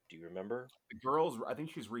 Do you remember? The girls, I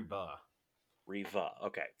think she's Reba. Reva.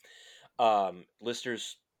 Okay.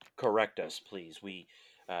 Listeners, correct us, please. We,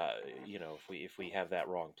 if we have that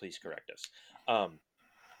wrong, please correct us.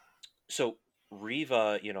 So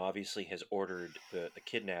Reva, obviously has ordered the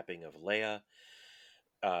kidnapping of Leia,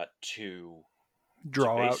 to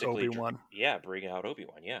Draw out basically Obi-Wan. bring out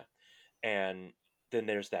Obi-Wan, yeah. And then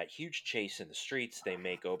there's that huge chase in the streets. They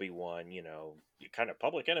make Obi-Wan, kind of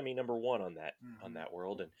public enemy number one on that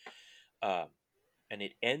world, and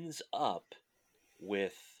it ends up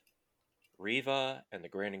with Reva and the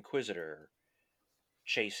Grand Inquisitor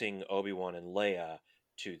chasing Obi-Wan and Leia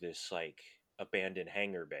to this like abandoned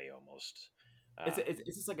hangar bay almost.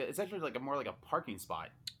 It's just like it's actually like more like a parking spot.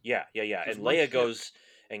 Yeah. There's And one Leia ship. goes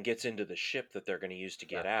and gets into the ship that they're going to use to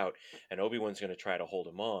get out, and Obi-Wan's going to try to hold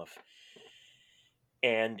him off.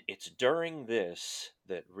 And it's during this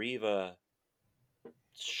that Reva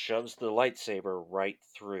shoves the lightsaber right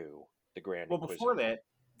through the Grand Well, Inquisitor. before that,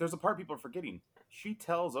 there's a part people are forgetting. She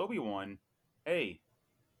tells Obi-Wan, "Hey,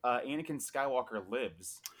 Anakin Skywalker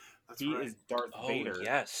lives. That's He right. is Darth Oh, Vader."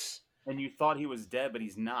 yes. And you thought he was dead, but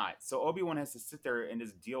he's not. So Obi-Wan has to sit there and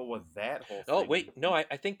just deal with that whole thing. Oh, wait. No, I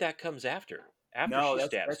think that comes after. After No, she that's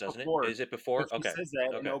stabs, doesn't before. it? Is it before? But she Okay. says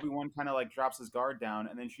that, and Okay. Obi-Wan kind of like drops his guard down,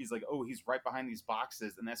 and then she's like, "Oh, he's right behind these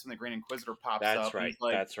boxes," and that's when the Grand Inquisitor pops That's up. And right. he's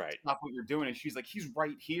like, That's right. "Stop what you're doing!" And she's like, "He's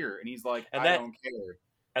right here," and he's like, And "I that- don't care."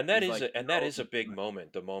 And that He's is like, that "No, is a big he's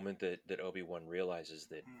moment. The moment that Obi-Wan realizes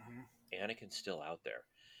that Mhm. Anakin's still out there.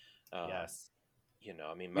 Yes.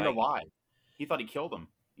 I mean, You know why? He thought he killed him.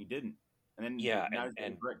 He didn't. And then Yeah, now and he's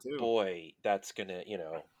regret too. boy, that's gonna,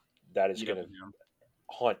 that is Beat up gonna on him.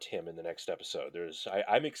 haunt him in the next episode.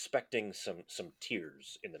 I'm expecting some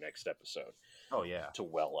tears in the next episode Oh yeah. to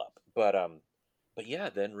well up. But yeah,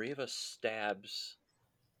 then Reva stabs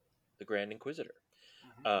the Grand Inquisitor.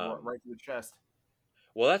 Right to the chest.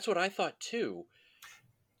 Well, that's what I thought too.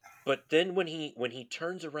 But then when he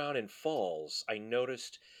turns around and falls, I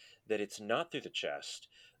noticed that it's not through the chest.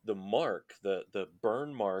 The mark, the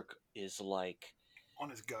burn mark, is like On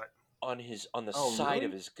his gut. on the Oh, side really?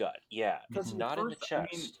 of his gut. Yeah, Because it's at not in the first, I mean,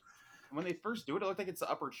 chest. when they first do it, it looked like it's the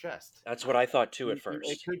upper chest. That's what I thought too at It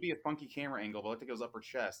first. could be a funky camera angle, but I think it was upper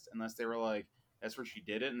chest, unless they were like, that's where she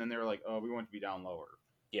did it, and then they were like, oh, we want it to be down lower.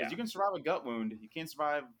 Yeah. Because you can survive a gut wound, you can't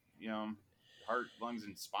survive, heart, lungs,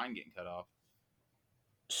 and spine getting cut off.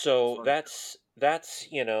 So Sorry. that's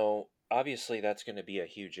obviously that's going to be a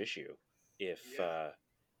huge issue if Yeah.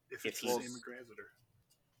 If it's if the he's- same Inquisitor.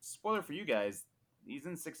 Spoiler for you guys, he's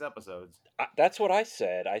in 6 episodes. that's what I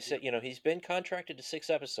said. I said he's been contracted to 6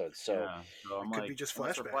 episodes, so Yeah, so I'm It could like, be just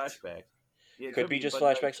unless they're flashbacks. flashbacks. Yeah, it could be just but,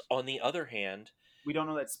 like, flashbacks. On the other hand, we don't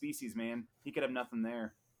know that species, man. He could have nothing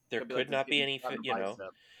there. there Could be could like this not be getting any, shot in the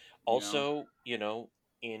bicep, Also,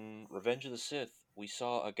 in Revenge of the Sith, we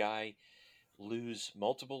saw a guy lose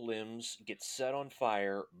multiple limbs, get set on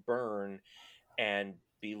fire, burn, and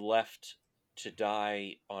be left to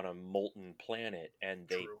die on a molten planet, and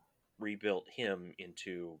they True. rebuilt him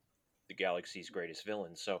into the galaxy's greatest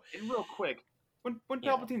villain. So And real quick, when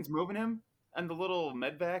Yeah. Palpatine's moving him and the little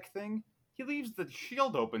medvac thing, he leaves the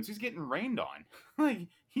shield open, so he's getting rained on. Like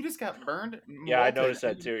he just got burned. Yeah, I molted, noticed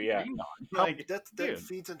that and too, getting yeah. rained on. How- Like, that dude.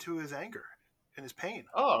 feeds into his anger and his pain.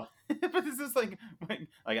 Oh, but it's just like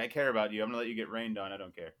I care about you. I'm gonna let you get rained on. I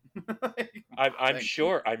don't care. Like, I'm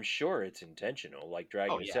thank sure it's intentional, like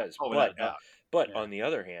Dragon Oh, yeah. says. Oh, without a But doubt. but Yeah. on the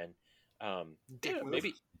other hand, Dick yeah, move.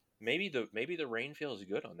 maybe the rain feels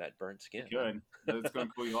good on that burnt skin. Good. It's gonna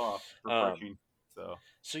cool you off. Um, Refreshing.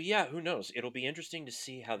 So yeah, who knows? It'll be interesting to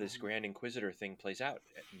see how this Grand Inquisitor thing plays out.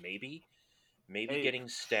 Maybe Hey. getting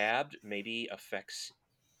stabbed maybe affects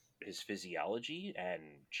his physiology and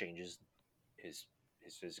changes his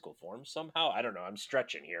physical form somehow. I don't know. I'm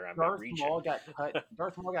stretching here. I'm Darth reaching. Maul got cut.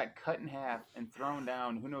 Darth Maul got cut in half and thrown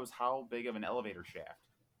down. Who knows how big of an elevator shaft?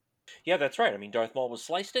 Yeah, that's right. I mean, Darth Maul was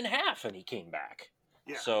sliced in half and he came back.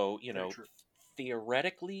 Yeah. So very true.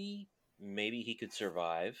 theoretically, maybe he could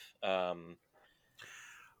survive.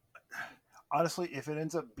 Honestly, if it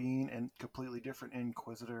ends up being a completely different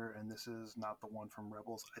Inquisitor and this is not the one from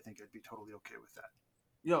Rebels, I think I'd be totally okay with that.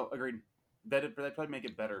 Yo, agreed. That'd probably make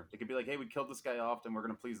it better. It could be like, hey, we killed this guy off, and we're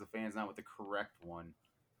gonna please the fans now with the correct one.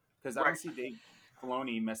 Because I don't Right. see Dave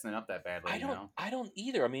Filoni messing it up that badly. I don't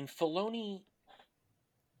either. I mean, Filoni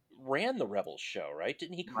ran the Rebels show, right?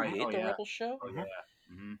 Didn't he Right. create Oh, the yeah. Rebels show? Oh yeah.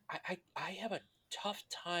 Mm-hmm. I have a tough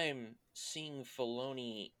time seeing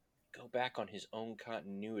Filoni go back on his own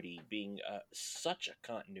continuity, being such a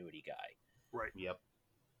continuity guy. Right. Yep.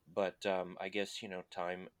 But I guess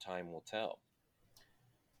time will tell.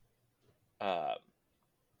 Are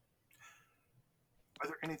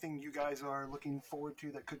there anything you guys are looking forward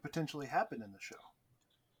to that could potentially happen in the show?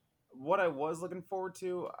 What I was looking forward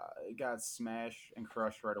to got smashed and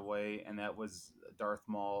crushed right away, and that was Darth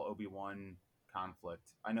Maul Obi-Wan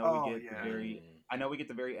conflict. I know Oh, we get yeah.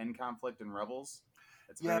 the very end conflict in Rebels.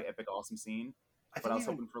 It's a Yeah. very epic, awesome scene. I But I was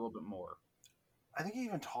even, hoping for a little bit more. I think he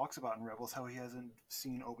even talks about in Rebels how he hasn't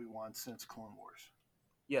seen Obi-Wan since Clone Wars.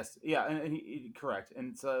 Yes, yeah, and he correct,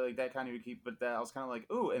 and so like that kind of keep. But that I was kind of like,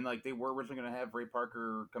 ooh, and like they were originally going to have Ray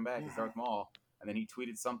Parker come back as Mhm. Darth Maul, and then he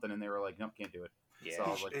tweeted something, and they were like, nope, can't do it. Yeah. So I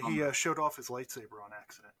was like, He showed off his lightsaber on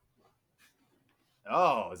accident.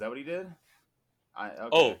 oh, is that what he did? Okay.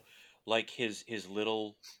 Oh, like his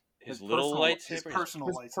little His little personal- His lightsaber. personal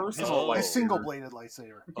His lightsaber. personal His lightsaber. single-bladed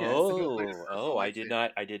lightsaber. Yeah, Oh, I did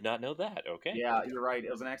not know that. Okay. Yeah, you're right.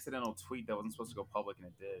 It was an accidental tweet that wasn't supposed to go public, and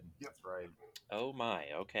it did. Yep. That's right. Oh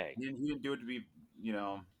my. Okay. He didn't do it to be,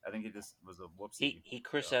 I think it just was a whoopsie. He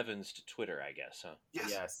Chris So, Evans to Twitter, I guess, huh?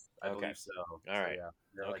 Yes, I Okay. believe so. All right. Yeah,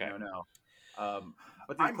 they're Okay. like, no.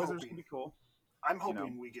 But the I'm Inquisitor's hoping- gonna be cool. I'm You know.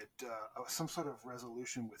 hoping we get some sort of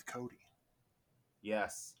resolution with Cody.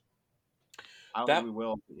 Yes. I don't That- think we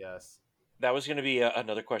will, but yes. That was going to be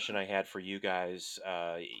another question I had for you guys.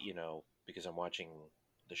 Because I'm watching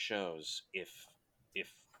the shows. If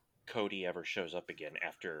Cody ever shows up again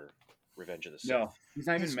after Revenge of the Sith. No, he's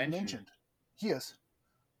not even He's mentioned. He is.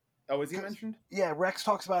 Oh, is he 'Cause- mentioned? Yeah, Rex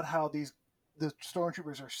talks about how the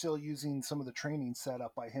stormtroopers are still using some of the training set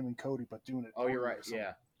up by him and Cody, but doing it. Oh, you're poorly right. or something.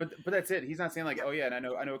 Yeah, but that's it. He's not saying like, Yeah. oh yeah, and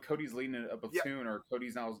I know Cody's leading a platoon or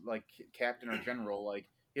Cody's now like captain or general. Like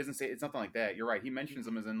he doesn't say it's nothing like that. You're right. He mentions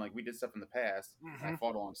them as in like we did stuff in the past and I Mhm.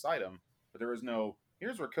 fought alongside him, but there is no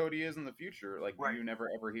here's where Cody is in the future. Like Right. you never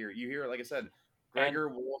ever hear. You hear, like I said, Gregor,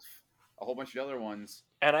 Wolf, a whole bunch of other ones.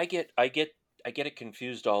 And I get it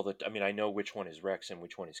confused all the. I mean, I know which one is Rex and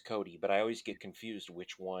which one is Cody, but I always get confused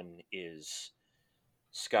which one is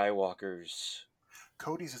Skywalker's.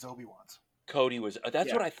 Cody's is Obi-Wan's. Cody was. That's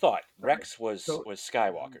Yeah. what I thought. Right. Rex was So-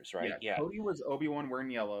 Skywalker's, right? Yeah. Cody was Obi-Wan wearing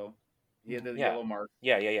yellow. He had the Yeah. yellow mark.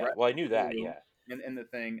 Yeah. Rex Well, I knew was that. blue. Yeah. And the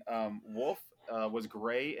thing, Wolf was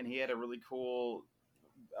gray, and he had a really cool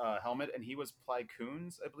helmet, and he was Ply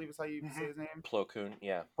Koons, I believe is how you say his name. Plo Koon.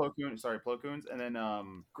 Yeah. Plo Koon, sorry, Plo Koons. And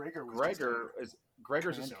then Gregor was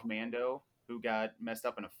Gregor's just a commando. commando who got messed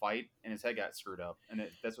up in a fight, and his head got screwed up, and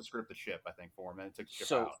that's what screwed up the ship, I think, for him, and it took the ship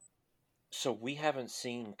So- out. So we haven't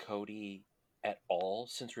seen Cody at all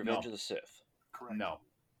since Revenge No. of the Sith. Correct. No,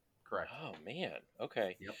 correct. Oh man.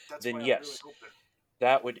 Okay. That's Then why yes. I really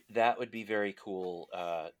hope That would be very cool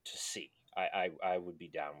to see. I would be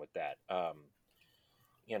down with that.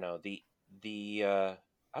 You know, the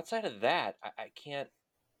outside of that, I can't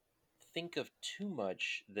think of too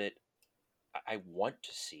much that I want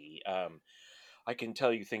to see. I can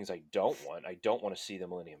tell you things I don't want. I don't want to see the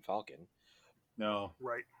Millennium Falcon. No.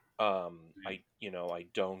 right. I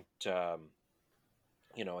don't.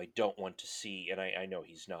 I don't want to see, and I know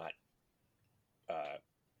he's not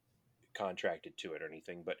contracted to it or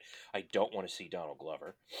anything, but I don't want to see Donald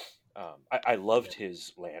Glover. I loved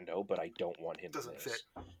his Lando, but I don't want him. Doesn't in this.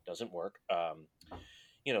 fit. Doesn't work.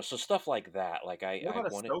 So stuff like that. Like I What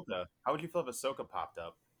about wanted. Ahsoka? How would you feel if Ahsoka popped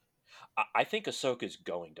up? I think Ahsoka's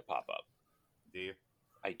going to pop up. Do you?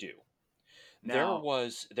 I do. Now-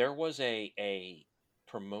 there was a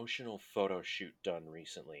promotional photo shoot done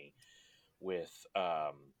recently with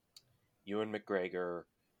Ewan McGregor,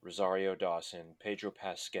 Rosario Dawson, Pedro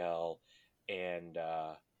Pascal, and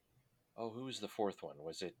who was the fourth one?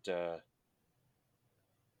 Was it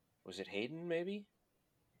Hayden maybe?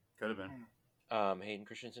 Could have been. Hayden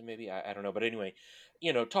Christensen maybe? I don't know, but anyway,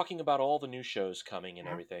 talking about all the new shows coming and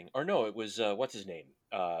Mhm. everything. Or no, it was what's his name?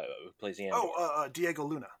 Who plays Andy? Diego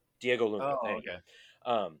Luna. Diego Luna. Oh, thank you.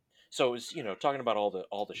 okay. So it was, talking about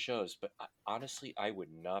all the shows, but honestly, I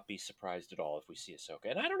would not be surprised at all if we see Ahsoka,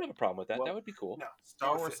 and I don't have a problem with that. Well, That would be cool. No.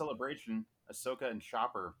 Star Or Wars fit. Celebration, Ahsoka and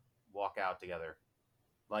Chopper walk out together.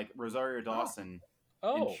 Like Rosario Dawson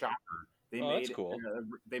Oh, and Chopper. They Oh, made that's cool.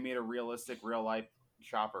 They made a realistic, real life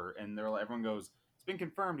Chopper, and everyone goes, "It's been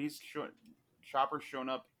confirmed. Chopper's shown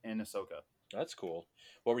up in Ahsoka." that's cool.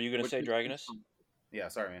 What were you going to Which say, is- Dragonus, Yeah,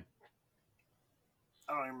 sorry, man.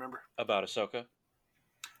 I don't even remember. about Ahsoka?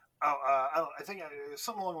 I think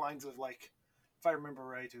something along the lines of like, if I remember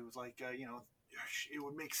right, it was like it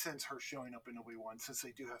would make sense her showing up in Obi-Wan since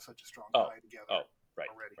they do have such a strong tie together. Right,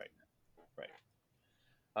 Already. right.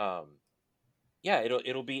 Yeah,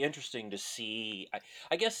 it'll be interesting to see.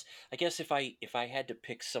 I guess if I had to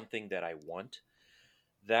pick something that I want,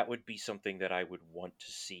 that would be something that I would want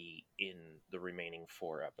to see in the remaining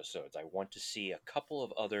 4 episodes. I want to see a couple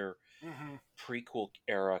of other Mm-hmm. prequel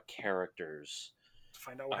era characters To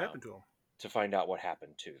find out what happened to him. to find out what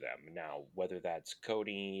happened to them. Now, whether that's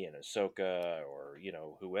Cody and Ahsoka or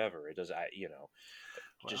whoever, it does.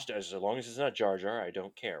 Just as long as it's not Jar Jar, I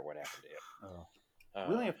don't care what happened to him. Oh.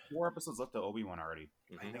 We only have 4 episodes left of Obi-Wan already.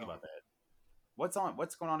 Mhm. Think about that. What's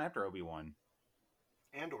going on after Obi-Wan?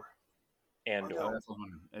 Andor. Andor. No. That's the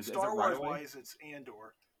one. Is it Star right Wars away? wise, it's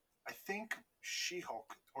Andor. I think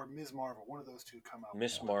She-Hulk or Ms. Marvel, one of those two come out.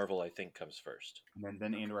 Miss Marvel, I think, comes first. And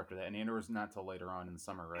then Andor after that. And Andor is not till later on in the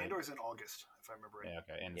summer, right? Andor's in August, if I remember right. Yeah,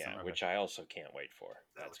 okay. And Yeah, summer, which I also can't wait for.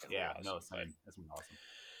 That That's looks gonna be yeah, awesome. no, same. That's gonna be awesome.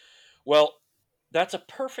 Well, that's a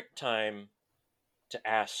perfect time to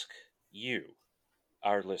ask you,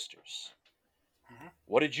 our listeners, Mhm.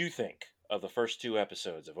 what did you think of the first 2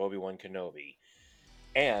 episodes of Obi-Wan Kenobi?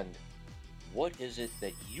 And what is it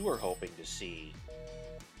that you are hoping to see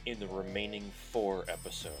in the remaining 4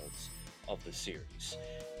 episodes of the series?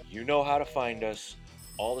 You know how to find us,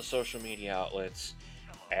 all the social media outlets,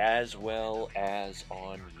 as well as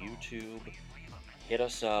on YouTube. Hit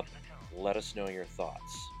us up, let us know your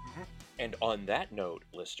thoughts. Mhm. And on that note,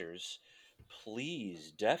 listeners,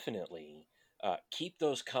 please definitely keep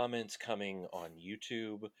those comments coming on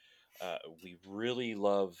YouTube. We really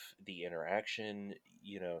love the interaction.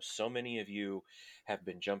 So many of you have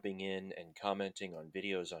been jumping in and commenting on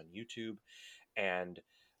videos on YouTube and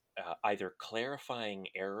either clarifying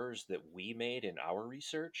errors that we made in our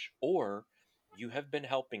research, or you have been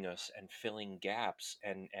helping us and filling gaps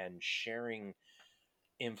and sharing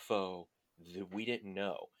info that we didn't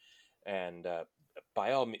know. And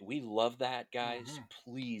by all means, we love that, guys. Mhm.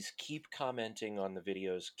 Please keep commenting on the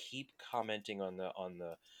videos, keep commenting on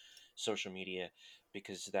the social media,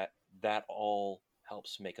 because that all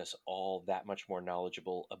helps make us all that much more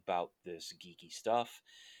knowledgeable about this geeky stuff.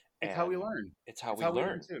 It's how we And learn. It's how It's we how we learn.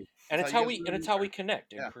 learn too. And It's it's how how you guys we learn and it's and how we learn.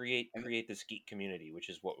 connect and Yeah. And create this geek community, which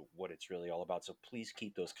is what it's really all about. So please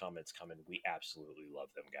keep those comments coming. We absolutely love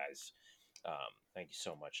them, guys. Thank you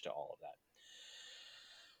so much to all of that.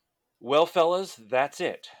 Well, fellas, that's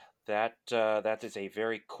it. That is a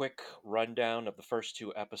very quick rundown of the first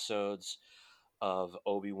 2 episodes of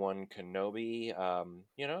Obi-Wan Kenobi.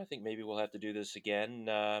 I think maybe we'll have to do this again,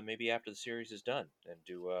 maybe after the series is done, and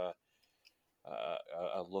do a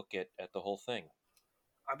look at the whole thing.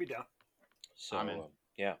 I'll be down. So, I'm in.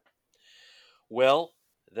 yeah. Well,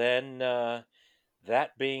 then,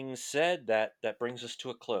 that being said, that brings us to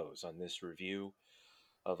a close on this review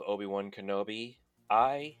of Obi-Wan Kenobi.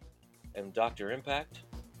 I am Dr. Impact.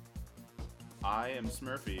 I am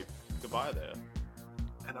Smurfy. Goodbye there.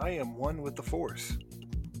 And I am one with the Force.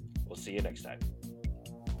 We'll see you next time.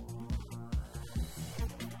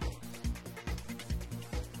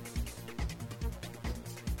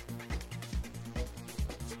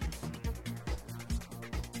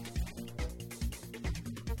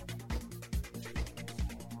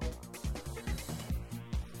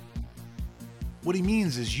 What he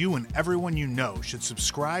means is you and everyone you know should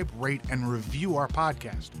subscribe, rate, and review our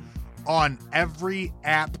podcast on every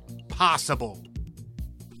app possible.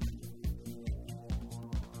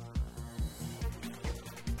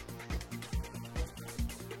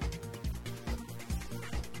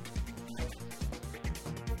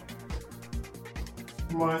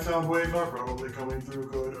 My sound waves are probably coming through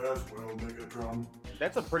good as well, Megatron.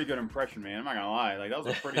 That's a pretty good impression, man. I'm not gonna lie. Like that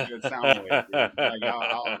was a pretty good sound wave. Dude. Like,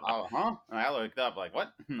 huh? And I looked up, like,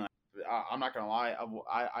 what? I'm not gonna lie.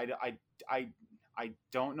 I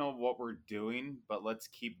don't know what we're doing, but let's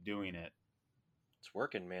keep doing it. It's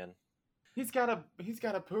working, man. He's got a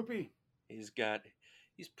poopy. He's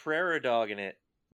prairie dogging it.